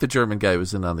don't think the German guy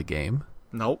was in on the game.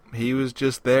 Nope. He was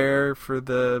just there for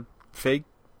the fake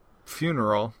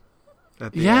funeral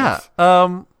at the end.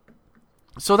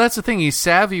 So that's the thing. He's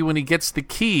savvy when he gets the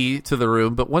key to the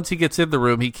room, but once he gets in the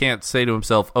room, he can't say to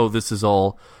himself, oh, this is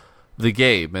all the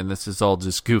game and this is all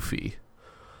just goofy.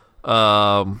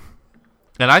 And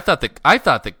I thought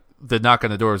that the knock on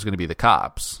the door was going to be the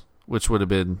cops, which would have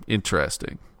been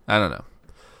interesting. I don't know.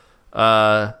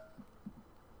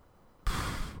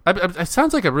 It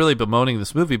sounds like I'm really bemoaning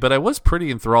this movie, but I was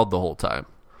pretty enthralled the whole time.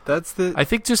 I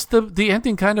think just the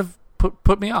ending kind of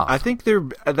put me off. I think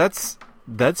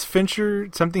that's Fincher,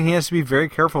 something he has to be very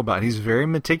careful about. He's very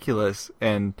meticulous,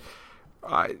 and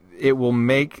there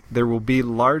will be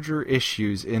larger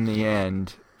issues in the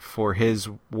end for his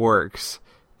works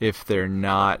if they're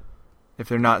not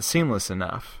seamless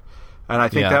enough. And I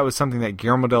think that was something that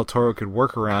Guillermo del Toro could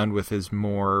work around with his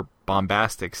more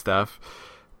bombastic stuff.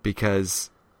 because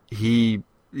you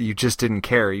just didn't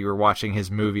care. You were watching his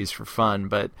movies for fun.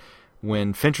 But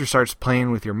when Fincher starts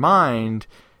playing with your mind,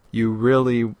 you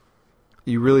really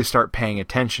start paying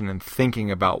attention and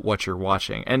thinking about what you're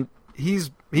watching. And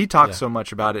he talks so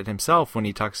much about it himself when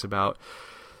he talks about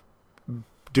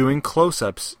doing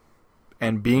close-ups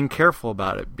and being careful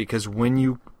about it, because when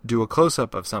you do a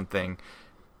close-up of something,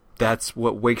 that's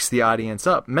what wakes the audience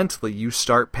up mentally. You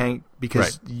start paying,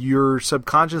 because you're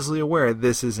subconsciously aware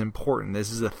this is important.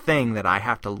 This is a thing that I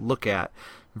have to look at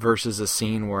versus a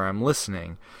scene where I'm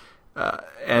listening.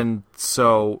 And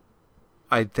so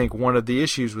I think one of the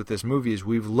issues with this movie is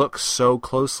we've looked so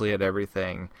closely at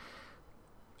everything,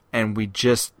 and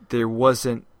there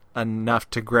wasn't enough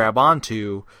to grab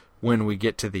onto when we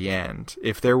get to the end.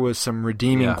 If there was some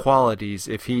redeeming qualities,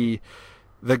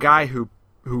 the guy who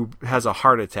has a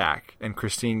heart attack and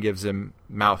Christine gives him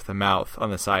mouth-to-mouth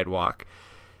on the sidewalk.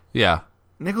 Yeah.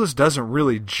 Nicholas doesn't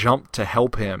really jump to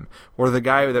help him. Or the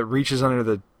guy that reaches under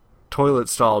the toilet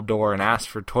stall door and asks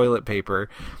for toilet paper.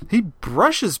 He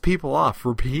brushes people off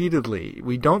repeatedly.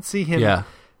 We don't see him... Yeah.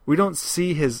 We don't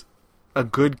see a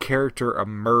good character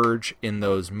emerge in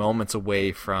those moments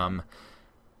away from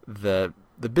the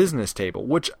business table,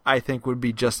 which I think would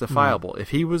be justifiable. If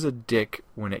he was a dick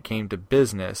when it came to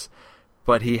business,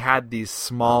 but he had these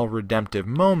small redemptive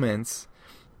moments,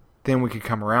 then we could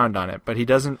come around on it. But he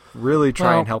doesn't really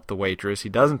try and help the waitress. He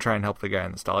doesn't try and help the guy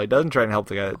in the stall. He doesn't try and help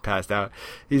the guy that passed out.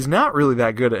 He's not really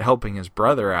that good at helping his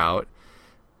brother out.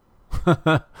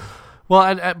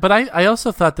 Well, but I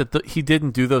also thought that he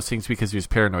didn't do those things because he was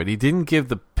paranoid. He didn't give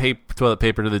the toilet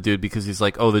paper to the dude because he's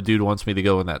like, oh, the dude wants me to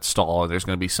go in that stall and there's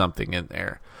going to be something in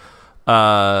there.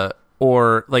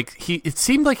 Or like it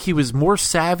seemed like he was more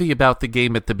savvy about the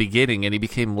game at the beginning, and he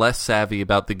became less savvy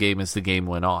about the game as the game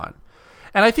went on.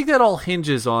 And I think that all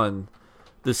hinges on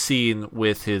the scene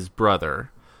with his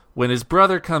brother. When his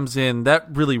brother comes in, that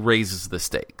really raises the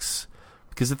stakes,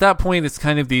 because at that point it's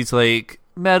kind of these like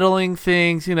meddling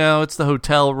things, it's the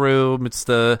hotel room, it's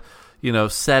the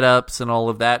setups and all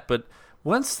of that. But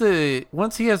once he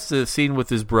has the scene with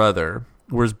his brother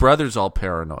where his brother's all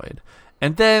paranoid,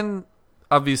 and then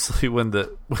obviously when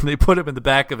they put him in the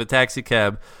back of a taxi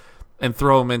cab and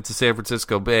throw him into San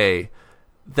Francisco Bay,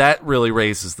 that really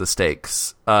raises the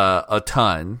stakes a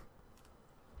ton,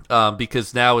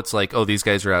 because now it's like, oh, these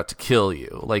guys are out to kill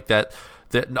you, like that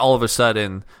all of a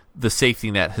sudden the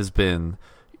safety net has been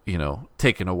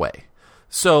taken away.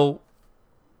 So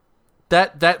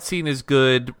that scene is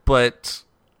good, but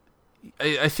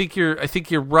I think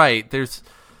you're right. There's,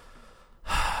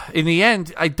 in the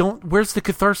end, where's the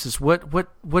catharsis? What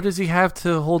does he have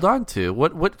to hold on to?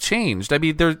 What changed? I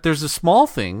mean, there's the small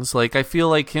things, like I feel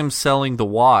like him selling the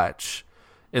watch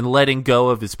and letting go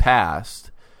of his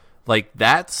past, like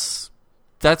that's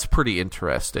pretty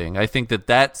interesting. I think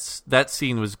that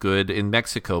scene was good in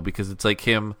Mexico, because it's like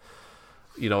him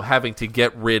having to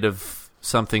get rid of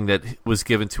something that was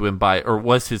given to him or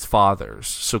was his father's.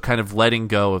 So kind of letting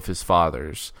go of his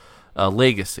father's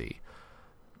legacy.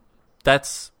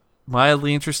 That's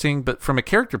mildly interesting, but from a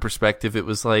character perspective, it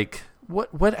was like,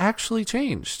 what actually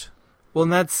changed? Well,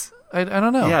 and that's... I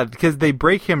don't know. Yeah, because they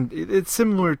break him... It's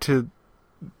similar to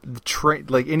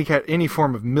like any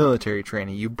form of military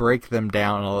training. You break them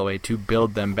down all the way to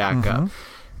build them back up.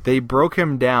 They broke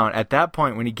him down. At that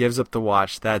point, when he gives up the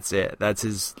watch, that's it. That's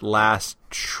his last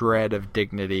shred of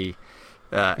dignity,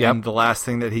 and the last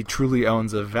thing that he truly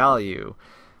owns of value.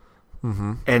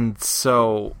 And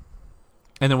so...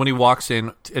 And then when he walks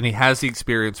in and he has the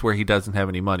experience where he doesn't have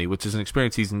any money, which is an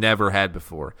experience he's never had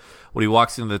before. When he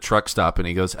walks into the truck stop and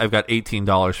he goes, I've got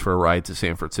 $18 for a ride to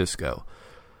San Francisco.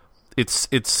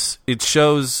 It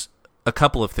shows a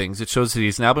couple of things. It shows that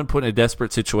he's now been put in a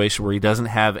desperate situation where he doesn't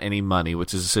have any money,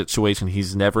 which is a situation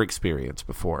he's never experienced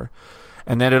before.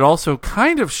 And then it also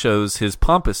kind of shows his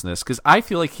pompousness, because I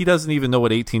feel like he doesn't even know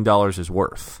what $18 is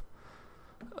worth.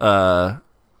 A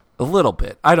little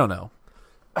bit. I don't know.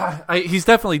 He's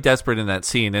definitely desperate in that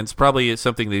scene, and it's probably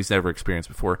something that he's never experienced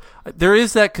before. There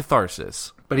is that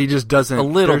catharsis. But he just doesn't... A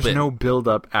little bit. There's no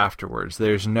build-up afterwards.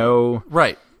 There's no...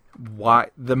 Right. Why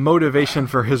the motivation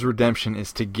for his redemption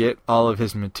is to get all of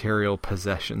his material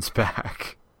possessions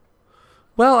back.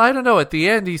 Well, I don't know. At the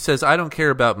end, he says, I don't care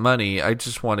about money. I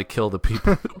just want to kill the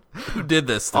people who did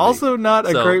this to me. Also not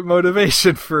a great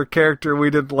motivation for a character we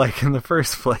didn't like in the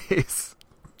first place.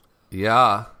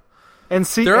 Yeah. And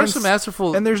there are some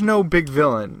masterful... And there's no big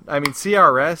villain. I mean,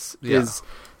 CRS is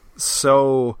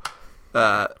so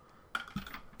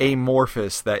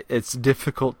amorphous that it's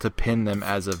difficult to pin them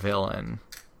as a villain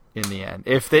in the end.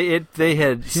 If they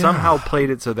had somehow played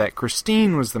it so that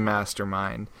Christine was the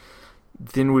mastermind,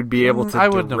 then we'd be able to I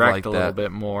wouldn't have direct liked a little that.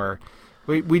 bit more.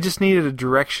 We just needed a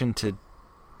direction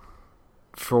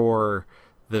for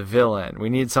the villain. We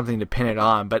needed something to pin it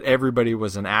on, but everybody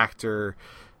was an actor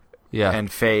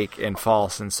and fake and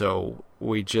false, and so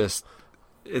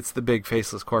it's the big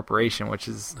faceless corporation, which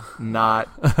is not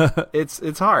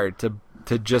it's hard to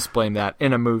just blame that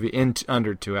in a movie in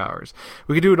under 2 hours.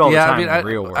 We could do it all the time in the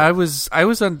real world. I was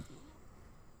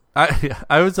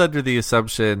under the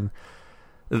assumption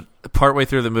partway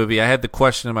through the movie, I had the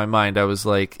question in my mind. I was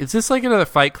like, is this like another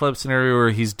Fight Club scenario where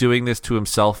he's doing this to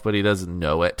himself but he doesn't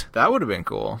know it? That would have been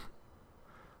cool.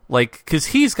 Like, because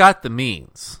he's got the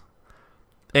means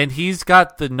and he's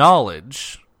got the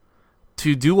knowledge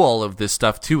to do all of this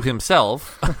stuff to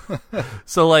himself.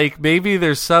 So, like, maybe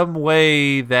there's some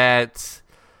way that,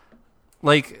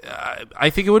 like, I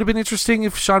think it would have been interesting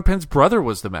if Sean Penn's brother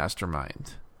was the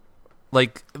mastermind.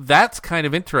 Like, that's kind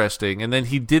of interesting. And then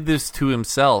he did this to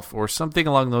himself or something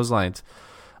along those lines.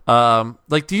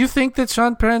 Like, do you think that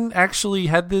Sean Penn actually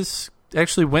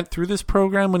went through this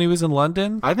program when he was in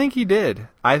London? I think he did.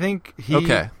 I think he...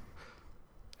 Okay.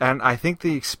 And I think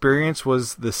the experience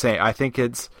was the same. I think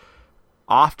it's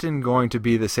often going to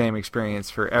be the same experience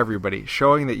for everybody,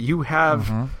 showing that you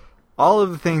have all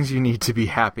of the things you need to be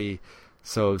happy,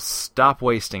 so stop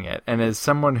wasting it. And as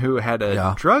someone who had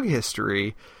a drug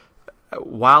history...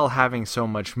 while having so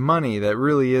much money, that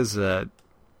really is a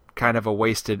kind of a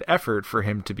wasted effort for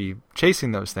him to be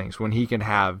chasing those things when he can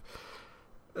have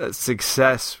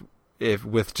success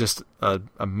with just a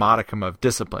modicum of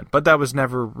discipline. But that was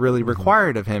never really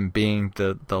required of him, being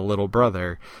the little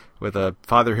brother with a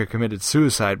father who committed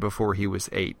suicide before he was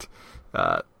 8.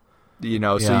 So you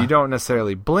don't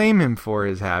necessarily blame him for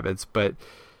his habits, but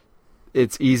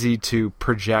it's easy to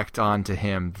project onto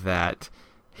him that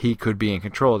he could be in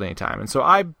control at any time. And so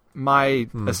my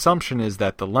assumption is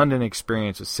that the London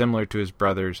experience was similar to his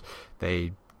brother's.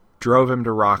 They drove him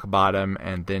to rock bottom,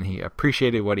 and then he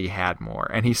appreciated what he had more.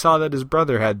 And he saw that his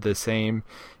brother had the same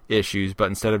issues, but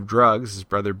instead of drugs, his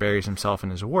brother buries himself in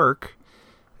his work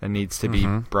and needs to be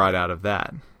brought out of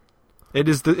that.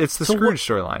 It's the Scrooge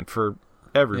storyline for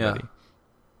everybody. Yeah.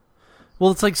 Well,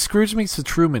 it's like Scrooge meets the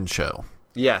Truman Show.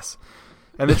 Yes.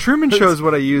 And the Truman Show is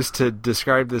what I used to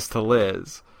describe this to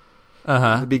Liz.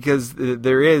 Because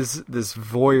there is this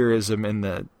voyeurism in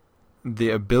the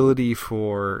ability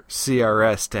for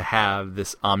CRS to have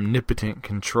this omnipotent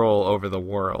control over the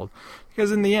world.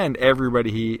 Because in the end,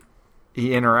 everybody he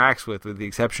interacts with the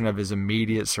exception of his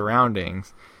immediate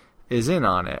surroundings, is in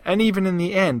on it. And even in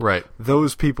the end,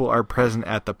 those people are present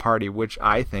at the party, which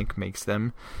I think makes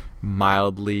them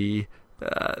mildly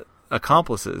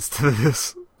accomplices to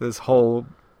this whole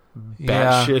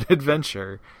batshit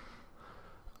adventure.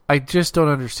 I just don't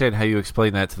understand how you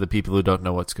explain that to the people who don't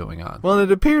know what's going on. Well,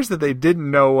 it appears that they didn't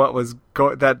know what was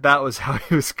that was how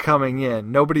he was coming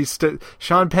in. Nobody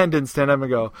Sean Penn didn't stand up and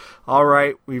go, "All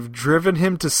right, we've driven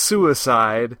him to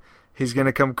suicide. He's going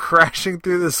to come crashing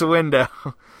through this window."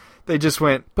 They just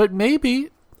went. But maybe,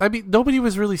 I mean, nobody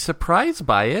was really surprised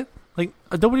by it. Like,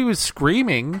 nobody was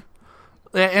screaming.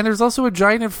 And there's also a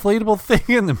giant inflatable thing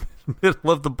in the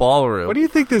middle of the ballroom. What do you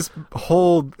think this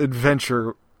whole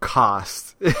adventure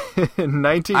cost in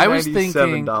 $1997?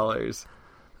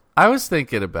 I was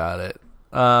thinking about it.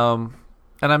 And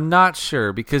I'm not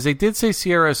sure, because they did say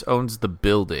CRS owns the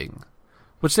building,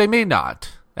 which they may not,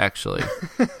 actually.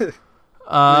 You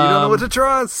don't know what to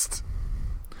trust.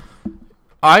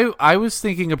 I was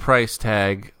thinking a price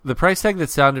tag. The price tag that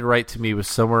sounded right to me was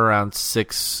somewhere around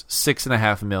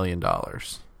 $6.5 million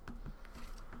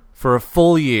for a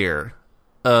full year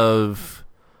of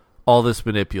all this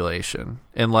manipulation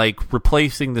and like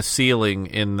replacing the ceiling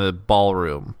in the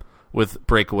ballroom with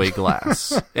breakaway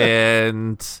glass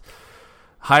and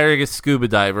hiring a scuba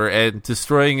diver and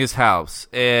destroying his house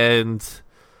and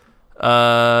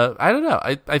I don't know.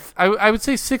 I would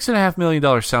say $6.5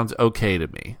 million sounds okay to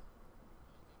me.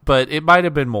 But it might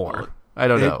have been more. I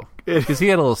don't know, because he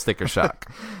had a little sticker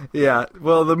shock. Yeah,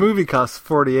 well, the movie cost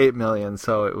 $48 million,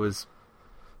 so it was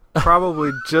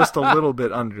probably just a little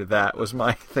bit under that. Was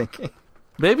my thinking.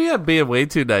 Maybe I'm being way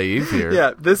too naive here.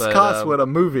 Yeah, this costs what a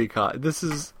movie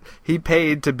cost. He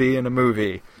paid to be in a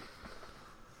movie.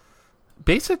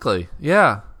 Basically,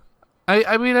 yeah.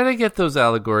 I mean, I get those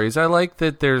allegories. I like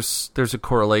that there's a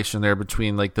correlation there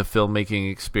between like the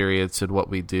filmmaking experience and what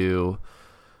we do.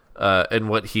 And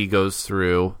what he goes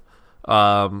through.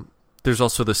 There's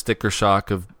also the sticker shock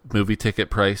of movie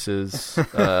ticket prices.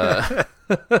 But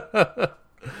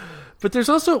there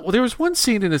was one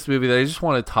scene in this movie that I just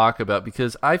want to talk about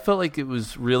because I felt like it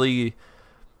was really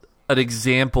an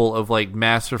example of like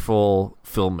masterful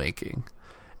filmmaking.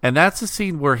 And that's the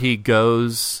scene where he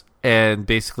goes and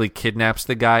basically kidnaps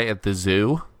the guy at the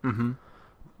zoo. Mm-hmm.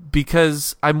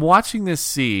 Because I'm watching this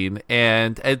scene,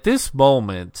 and at this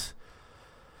moment,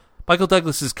 Michael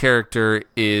Douglas's character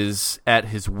is at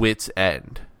his wit's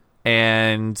end.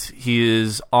 And he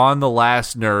is on the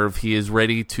last nerve. He is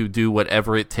ready to do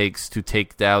whatever it takes to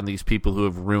take down these people who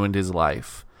have ruined his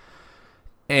life.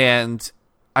 And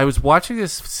I was watching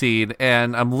this scene,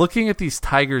 and I'm looking at these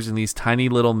tigers in these tiny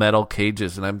little metal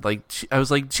cages, and I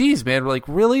was like, geez, man, like,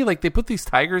 really? Like, they put these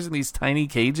tigers in these tiny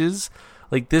cages?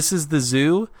 Like, this is the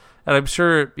zoo? And I'm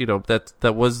sure,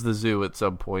 that was the zoo at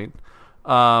some point.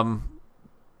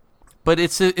 But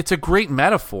it's a great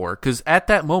metaphor, because at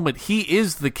that moment, he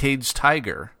is the caged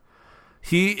tiger.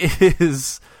 He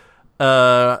is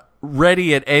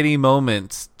ready at any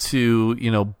moment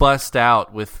to, bust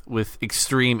out with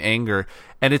extreme anger.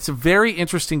 And it's a very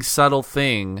interesting, subtle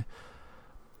thing,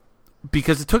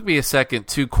 because it took me a second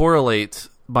to correlate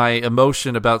my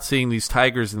emotion about seeing these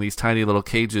tigers in these tiny little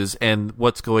cages and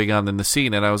what's going on in the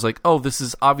scene. And I was like, oh, this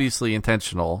is obviously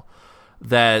intentional,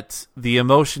 that the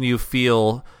emotion you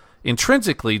feel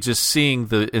intrinsically just seeing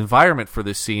the environment for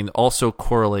this scene also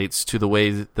correlates to the way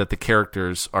that the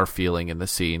characters are feeling in the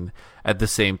scene at the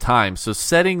same time. So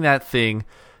setting that thing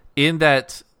in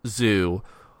that zoo,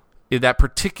 in that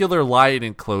particular lion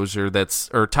enclosure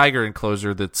or tiger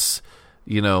enclosure that's,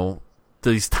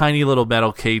 these tiny little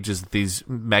metal cages that these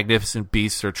magnificent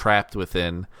beasts are trapped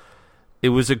within, it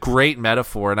was a great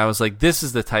metaphor. And I was like, this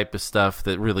is the type of stuff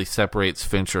that really separates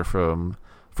Fincher from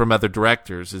other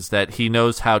directors, is that he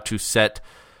knows how to set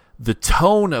the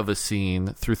tone of a scene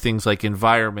through things like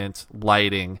environment,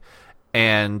 lighting,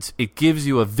 and it gives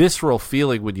you a visceral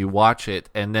feeling when you watch it,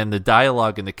 and then the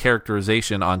dialogue and the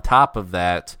characterization on top of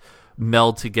that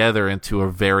meld together into a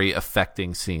very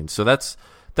affecting scene. So that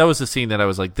was the scene that I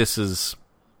was like, this is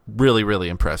really, really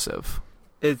impressive.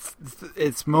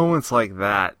 It's moments like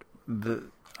that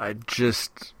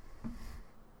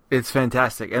it's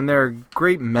fantastic, and there are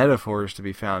great metaphors to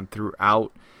be found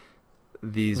throughout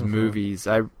these movies.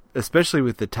 Especially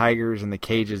with the tigers and the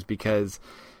cages, because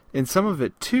in some of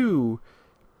it too,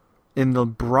 in the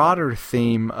broader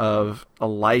theme of a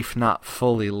life not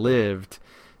fully lived,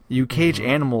 you cage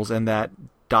animals, and that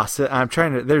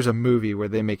there's a movie where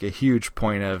they make a huge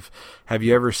point of, have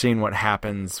you ever seen what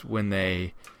happens when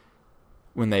they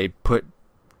put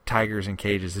tigers in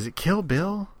cages? Is it Kill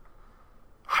Bill?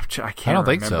 I can't I don't remember.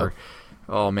 think so.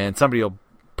 Oh man, somebody will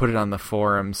put it on the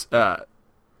forums.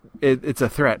 It's a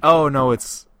threat. Oh no,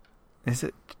 is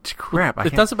it? Crap!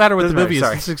 It doesn't matter what the movie is.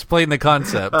 Just explain the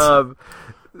concept.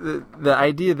 The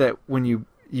idea that when you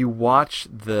watch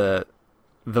the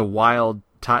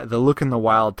look in the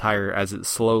wild tiger as it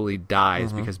slowly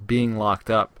dies, because being locked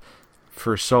up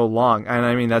for so long, and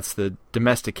I mean that's the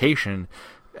domestication.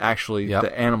 Actually,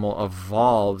 the animal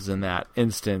evolves in that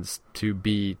instance to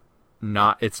be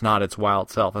it's not its wild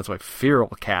self. That's why feral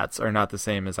cats are not the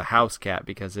same as a house cat,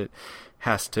 because it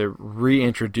has to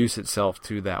reintroduce itself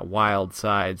to that wild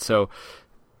side. So,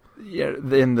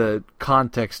 in the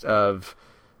context of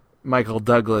Michael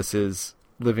Douglas is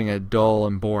living a dull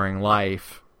and boring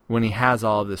life, when he has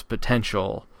all of this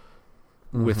potential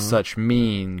with such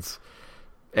means,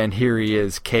 and here he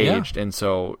is caged, and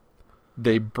so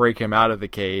they break him out of the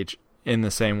cage in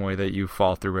the same way that you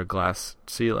fall through a glass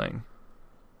ceiling.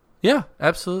 Yeah,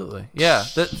 absolutely. Yeah,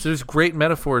 there's great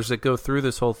metaphors that go through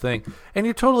this whole thing. And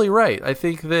you're totally right. I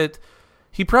think that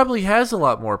he probably has a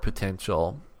lot more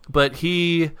potential, but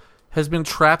he has been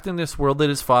trapped in this world that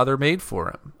his father made for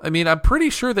him. I mean, I'm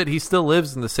pretty sure that he still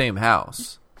lives in the same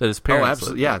house that his parents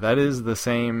lived in. Yeah, that is the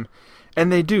same.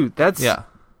 And they do. That's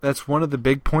one of the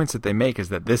big points that they make, is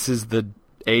that this is the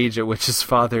age at which his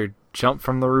father jumped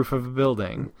from the roof of a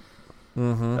building.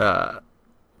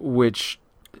 Which...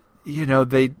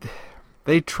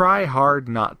 they try hard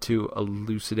not to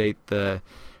elucidate the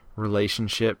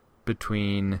relationship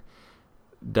between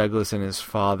Douglas and his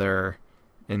father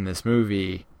in this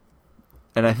movie,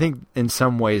 and I think in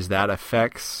some ways that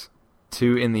affects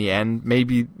too in the end.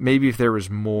 Maybe if there was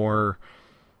more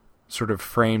sort of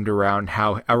framed around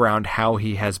how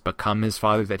he has become his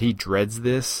father, that he dreads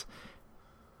this.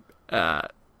 I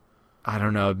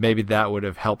don't know. Maybe that would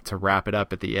have helped to wrap it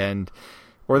up at the end.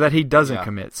 Or that he doesn't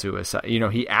commit suicide.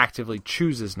 He actively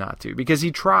chooses not to, because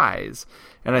he tries.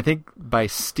 And I think by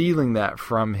stealing that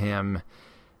from him,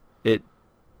 it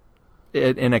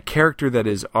in a character that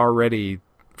is already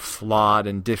flawed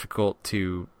and difficult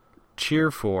to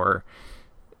cheer for,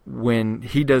 when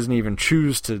he doesn't even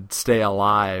choose to stay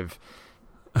alive,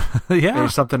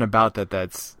 there's something about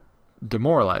that's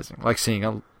demoralizing, like seeing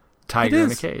a tiger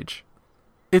in a cage.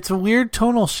 it's a weird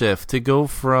tonal shift to go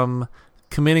from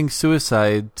committing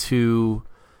suicide to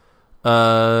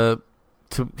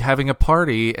having a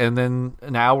party and then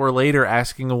an hour later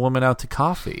asking a woman out to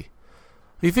coffee.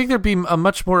 You think there'd be a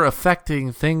much more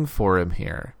affecting thing for him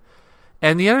here.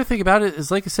 And the other thing about it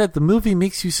is, like I said, the movie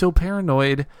makes you so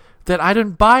paranoid that I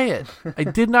didn't buy it. I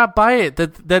did not buy it,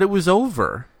 that it was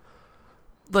over.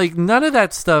 Like, none of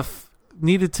that stuff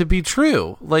needed to be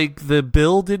true. Like, the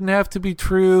bill didn't have to be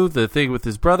true. The thing with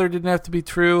his brother didn't have to be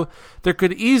true. There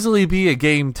could easily be a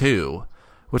game 2,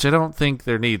 which I don't think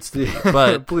there needs to be.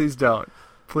 But please don't.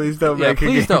 Please don't make a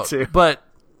game 2.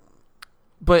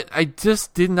 But I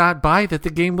just did not buy that the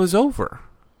game was over.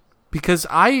 Because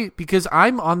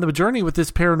I'm on the journey with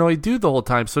this paranoid dude the whole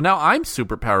time. So now I'm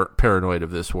super paranoid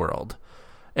of this world.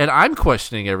 And I'm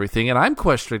questioning everything, and I'm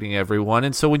questioning everyone.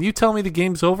 And so when you tell me the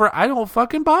game's over, I don't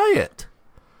fucking buy it.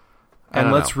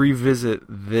 And let's revisit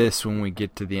this when we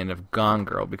get to the end of Gone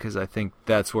Girl, because I think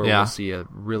that's where we'll see a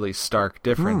really stark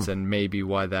difference, and maybe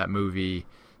why that movie,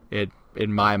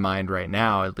 in my mind right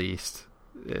now at least,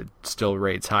 it still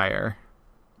rates higher.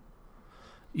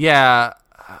 Yeah.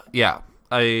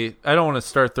 I don't want to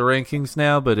start the rankings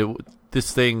now, but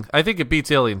this thing, I think it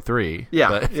beats Alien 3. Yeah,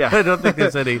 but yeah. I don't think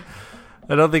there's any.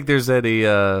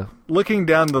 Looking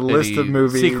down the list of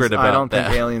movies, secret about I don't that.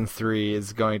 think Alien 3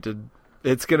 is going to.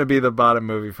 It's going to be the bottom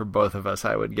movie for both of us,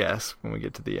 I would guess, when we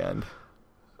get to the end.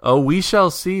 Oh, we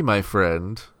shall see, my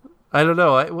friend. I don't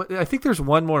know. I think there's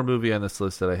one more movie on this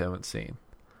list that I haven't seen.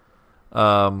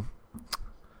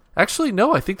 Actually,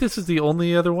 no. I think this is the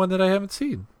only other one that I haven't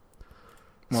seen.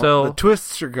 Well, so the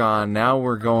twists are gone. Now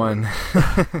we're going.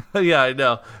 Yeah, I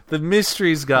know. The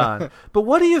mystery's gone. But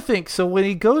what do you think? So when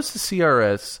he goes to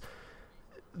CRS,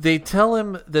 they tell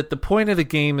him that the point of the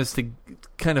game is to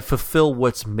kind of fulfill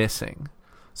what's missing.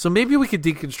 So maybe we could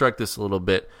deconstruct this a little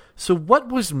bit. So what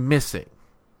was missing?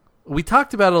 We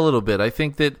talked about it a little bit. I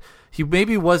think that he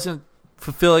maybe wasn't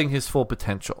fulfilling his full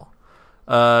potential.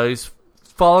 He's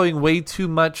following way too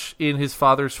much in his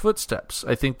father's footsteps.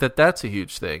 I think that that's a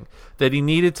huge thing. That he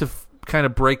needed to kind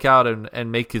of break out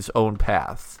and make his own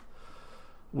path.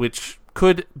 Which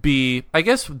could be... I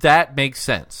guess that makes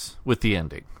sense with the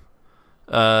ending.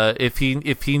 If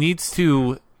he needs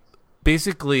to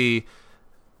basically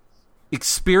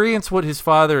experience what his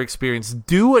father experienced,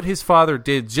 do what his father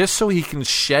did, just so he can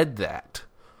shed that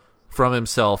from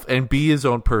himself and be his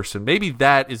own person. Maybe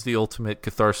that is the ultimate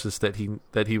catharsis that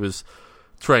he was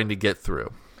trying to get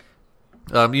through.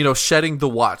 Shedding the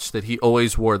watch that he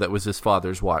always wore that was his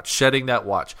father's watch, shedding that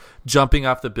watch, jumping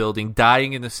off the building,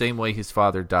 dying in the same way his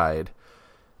father died,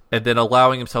 and then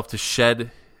allowing himself to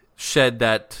shed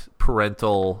that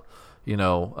parental,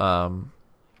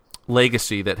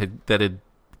 legacy that had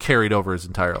carried over his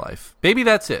entire life. Maybe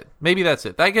that's it.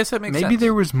 I guess that makes sense. Maybe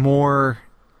there was more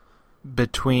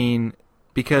between,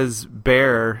 because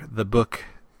Bear, the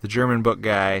German book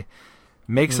guy,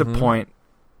 makes a point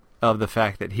of the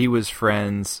fact that he was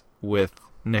friends with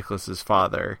Nicholas's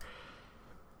father.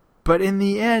 But in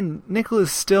the end,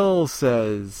 Nicholas still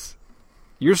says,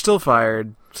 "You're still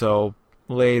fired, so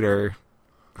later.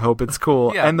 Hope it's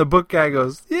cool." Yeah. And the book guy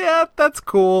goes, "Yeah, that's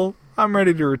cool. I'm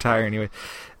ready to retire anyway."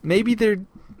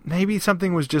 Maybe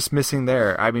something was just missing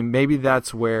there. I mean, maybe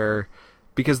that's where,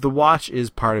 because the watch is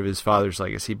part of his father's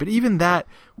legacy, but even that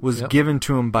was given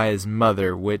to him by his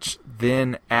mother, which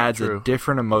then adds a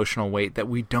different emotional weight that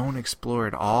we don't explore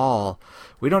at all.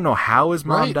 We don't know how his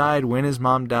mom died, when his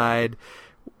mom died,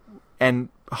 and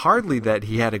hardly that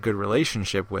he had a good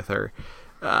relationship with her.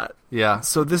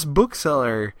 So this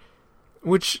bookseller,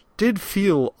 which did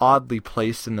feel oddly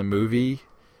placed in the movie,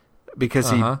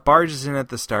 because he barges in at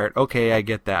the start. Okay, I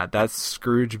get that. That's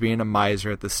Scrooge being a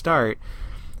miser at the start.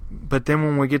 But then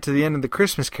when we get to the end of the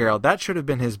Christmas Carol, that should have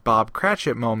been his Bob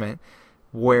Cratchit moment,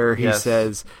 where he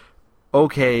says,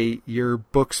 "Okay, your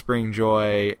book Spring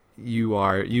Joy, you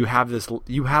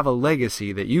have a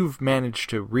legacy that you've managed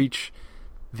to reach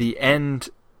the end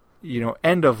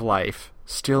of life,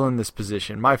 still in this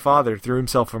position. My father threw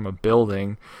himself from a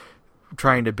building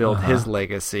trying to build his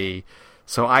legacy.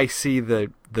 So I see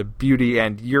the beauty,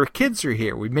 and your kids are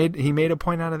here. He made a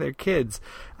point out of their kids."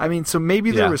 I mean, so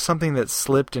maybe there was something that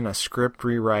slipped in a script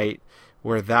rewrite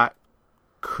where that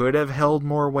could have held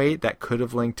more weight, that could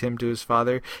have linked him to his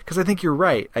father. Because I think you're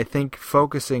right. I think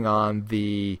focusing on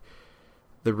the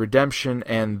redemption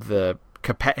and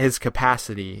his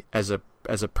capacity as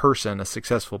a person, a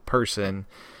successful person,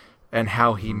 and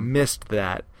how he missed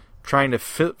that, trying to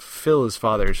fill his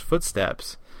father's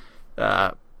footsteps.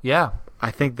 I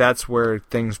think that's where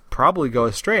things probably go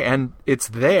astray. And it's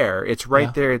there. It's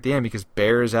right there at the end, because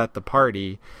Bear is at the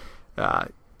party.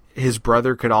 His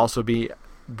brother could also be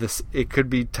it could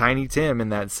be Tiny Tim in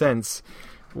that sense,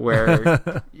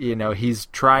 where he's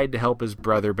tried to help his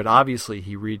brother, but obviously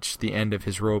he reached the end of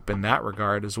his rope in that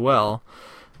regard as well.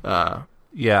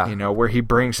 Where he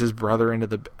brings his brother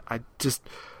into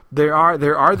there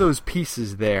are those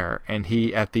pieces there, and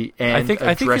he at the end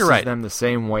addresses them the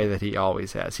same way that he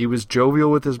always has. He was jovial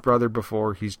with his brother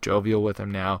before; he's jovial with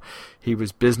him now. He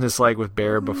was businesslike with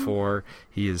Bear before;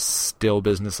 he is still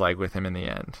businesslike with him in the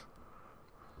end.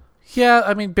 Yeah,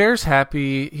 I mean, Bear's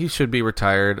happy. He should be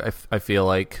retired. I feel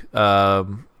like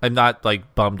I'm not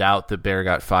like bummed out that Bear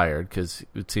got fired, because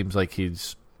it seems like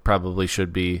he's probably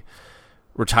should be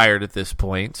retired at this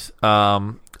point.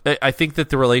 I think that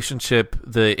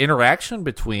the interaction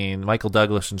between Michael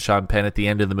Douglas and Sean Penn at the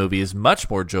end of the movie is much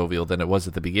more jovial than it was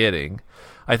at the beginning.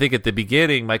 I think at the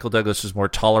beginning, Michael Douglas is more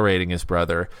tolerating his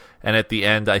brother, and at the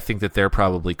end, I think that they're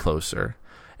probably closer.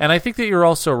 And I think that you're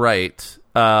also right.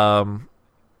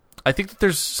 I think that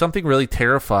there's something really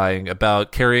terrifying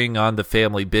about carrying on the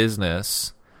family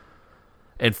business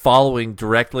and following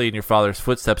directly in your father's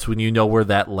footsteps when you know where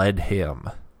that led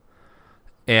him.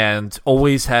 And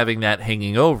always having that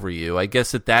hanging over you. I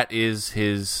guess that is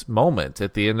his moment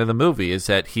at the end of the movie, is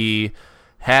that he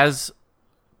has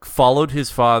followed his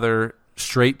father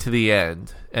straight to the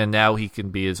end, and now he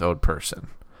can be his own person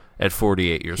at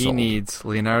 48 years old. He needs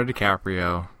Leonardo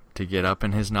DiCaprio to get up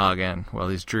in his noggin while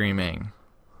he's dreaming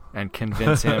and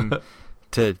convince him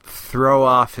to throw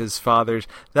off his father's...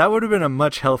 That would have been a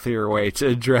much healthier way to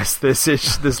address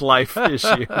this life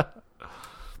issue.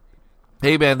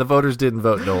 Hey man, the voters didn't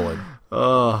vote Nolan.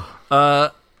 Oh,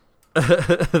 that's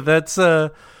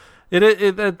I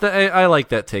like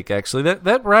that take actually.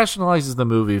 That rationalizes the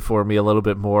movie for me a little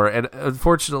bit more, and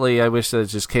unfortunately, I wish that it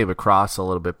just came across a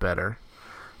little bit better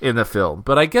in the film.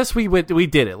 But I guess we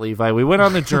did it, Levi. We went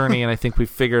on the journey, and I think we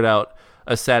figured out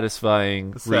a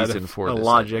satisfying reason for a this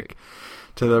logic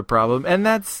to the problem, and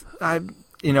that's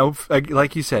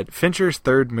like you said, Fincher's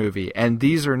third movie, and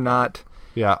these are not.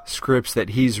 Scripts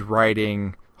that he's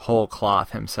writing whole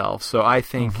cloth himself. So I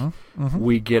think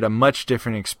we get a much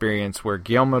different experience where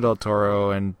Guillermo del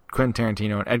Toro and Quentin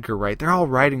Tarantino and Edgar Wright, they're all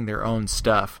writing their own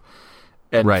stuff.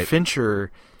 And Fincher,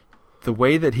 the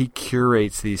way that he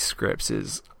curates these scripts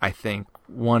is, I think,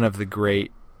 one of the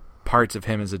great parts of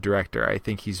him as a director. I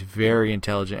think he's very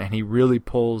intelligent, and he really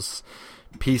pulls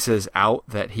pieces out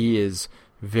that he is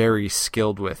very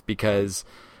skilled with, because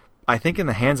I think in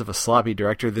the hands of a sloppy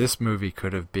director, this movie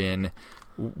could have been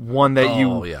one that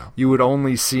you would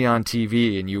only see on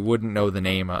TV and you wouldn't know the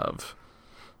name of.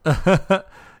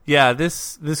 Yeah,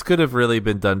 this could have really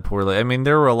been done poorly. I mean,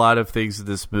 there were a lot of things in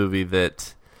this movie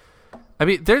that... I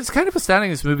mean, it's kind of astounding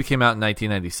this movie came out in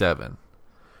 1997,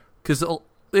 because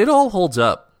it all holds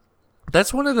up.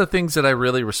 That's one of the things that I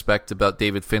really respect about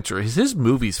David Fincher, is his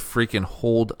movies freaking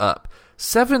hold up.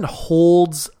 Seven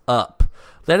holds up.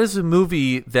 That is a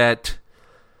movie that,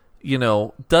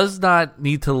 does not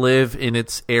need to live in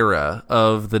its era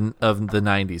of the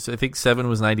 90s. I think 7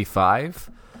 was 95.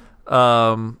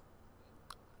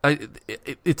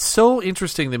 It's so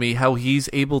interesting to me how he's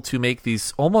able to make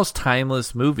these almost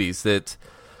timeless movies that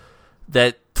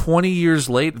 20 years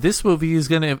later, this movie is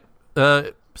going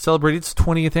to celebrate its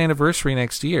 20th anniversary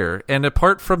next year. And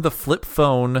apart from the flip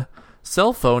phone,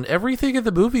 cell phone, everything in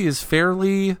the movie is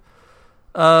fairly...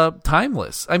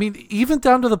 timeless. I mean, even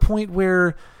down to the point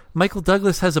where Michael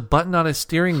Douglas has a button on his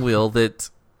steering wheel that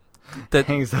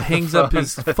hangs up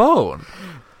his phone.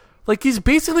 Like, he's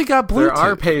basically got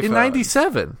Bluetooth in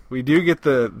 97. We do get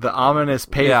the ominous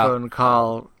payphone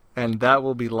call, and that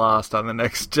will be lost on the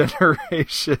next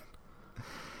generation.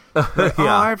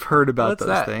 I've heard about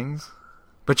those things.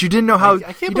 But you didn't know how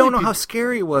you don't know how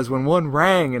scary it was when one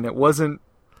rang and it was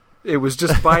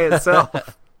just by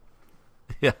itself.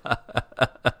 Yeah.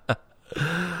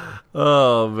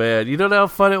 Oh man, you don't know how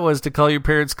fun it was to call your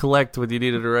parents collect when you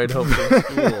needed a ride home from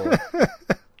school.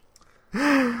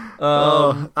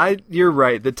 You're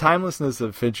right. The timelessness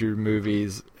of Fincher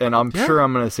movies, and I'm sure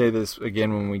I'm going to say this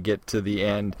again when we get to the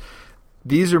end.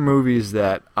 These are movies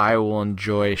that I will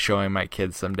enjoy showing my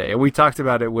kids someday. And we talked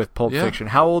about it with Pulp Fiction.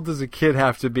 How old does your kid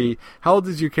have to be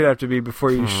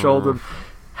before you show them?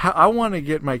 I want to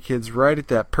get my kids right at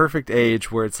that perfect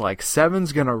age where it's like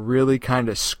 7's going to really kind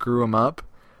of screw them up,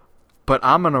 but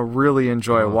I'm going to really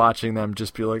enjoy watching them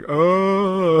just be like,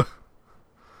 oh.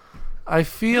 I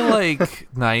feel like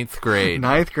ninth grade.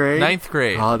 Ninth grade? Ninth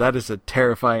grade. Oh, that is a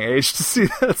terrifying age to see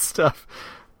that stuff.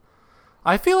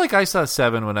 I feel like I saw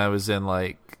 7 when I was in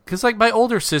because my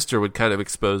older sister would kind of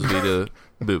expose me to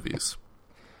movies.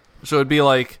 So it'd be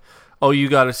like, oh, you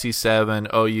got to see 7.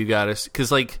 Oh, you got to,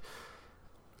 because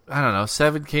I don't know,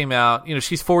 Seven came out.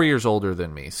 She's 4 years older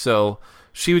than me, so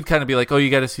she would kind of be like, "Oh, you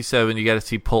got to see Seven, you got to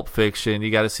see Pulp Fiction,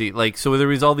 you got to see So there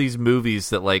was all these movies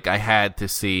that I had to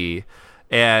see,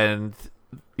 and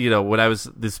when I was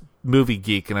this movie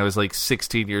geek and I was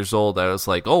 16 years old, I was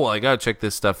like, "Oh, well, I got to check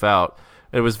this stuff out."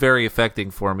 It was very affecting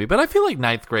for me, but I feel like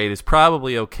ninth grade is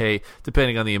probably okay,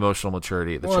 depending on the emotional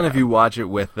maturity of the child. And if you watch it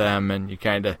with them and you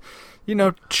kind of,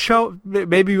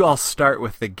 maybe I'll start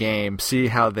with the game, see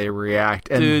how they react,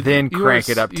 and then crank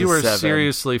it up to 7. You are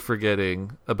seriously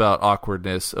forgetting about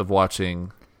awkwardness of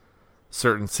watching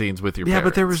certain scenes with your parents. Yeah,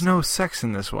 but there was no sex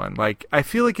in this one. I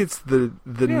feel like it's the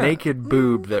naked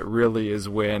boob that really is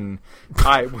when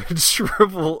I would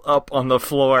shrivel up on the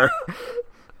floor.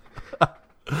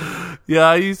 Yeah,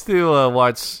 I used to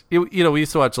watch. We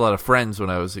used to watch a lot of Friends when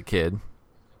I was a kid,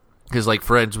 because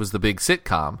Friends was the big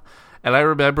sitcom, and I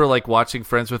remember watching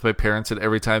Friends with my parents, and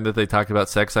every time that they talked about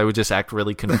sex, I would just act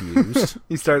really confused.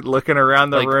 You start looking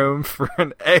around the room for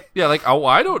an egg. Yeah, oh,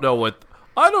 I don't know what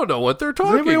they're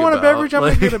talking about. Does anybody want a beverage? I'm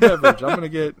gonna get a beverage. I'm gonna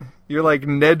get. You're like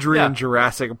Nedry in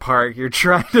Jurassic Park. You're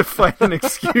trying to find an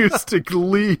excuse to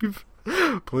leave.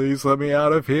 Please let me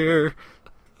out of here.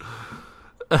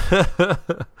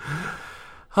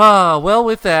 Well,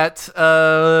 with that,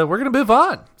 we're going to move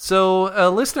on. So,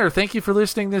 listener, thank you for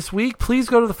listening this week. Please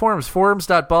go to the forums,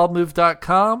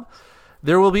 forums.baldmove.com.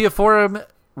 There will be a forum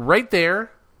right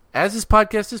there as this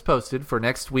podcast is posted for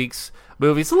next week's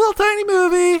movie. It's a little tiny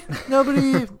movie.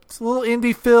 It's a little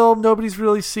indie film. Nobody's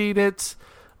really seen it.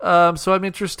 So I'm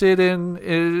interested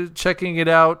in checking it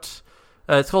out.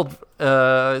 Is it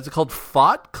called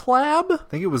Fought Club? I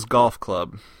think it was Golf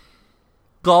Club.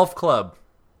 Golf Club.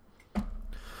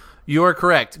 You are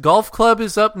correct. Golf Club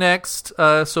is up next,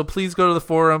 so please go to the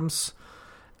forums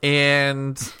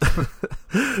and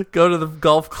go to the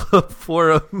Golf Club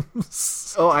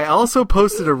forums. Oh, I also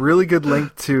posted a really good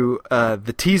link to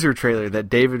the teaser trailer that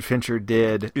David Fincher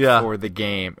did for the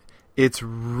game. It's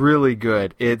really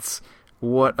good. It's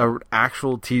what an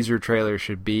actual teaser trailer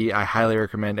should be. I highly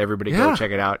recommend everybody go check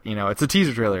it out. It's a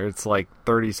teaser trailer. It's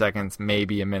 30 seconds,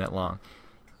 maybe a minute long.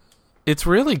 It's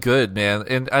really good, man,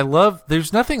 and I love.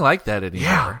 There's nothing like that anymore.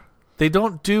 Yeah. They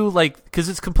don't do because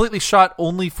it's completely shot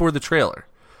only for the trailer.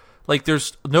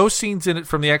 There's no scenes in it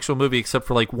from the actual movie except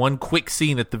for one quick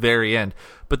scene at the very end.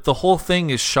 But the whole thing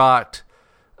is shot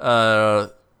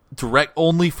direct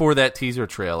only for that teaser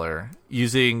trailer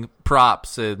using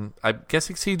props and I'm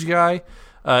guessing CGI.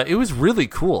 It was really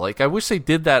cool. I wish they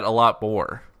did that a lot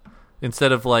more.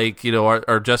 Instead of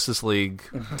our Justice League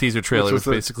teaser trailer, which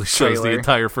basically shows the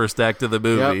entire first act of the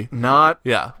movie.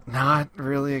 Yep. Not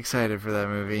really excited for that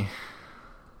movie.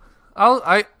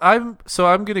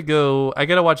 I'm gonna go. I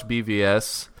gotta watch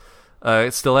BVS. I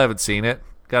still haven't seen it.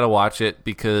 Gotta watch it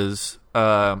because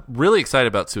really excited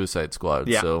about Suicide Squad.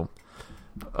 Yeah. So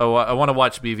I want to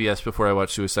watch BVS before I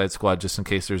watch Suicide Squad, just in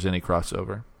case there's any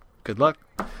crossover. Good luck.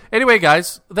 Anyway,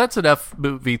 guys, that's enough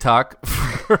movie talk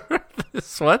for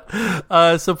this one.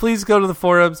 So please go to the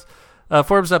forums,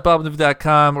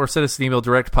 forums.baldmove.com, or send us an email,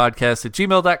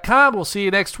 directpodcast@gmail.com. We'll see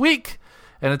you next week.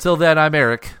 And until then, I'm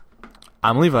Eric.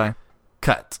 I'm Levi.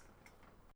 Cut.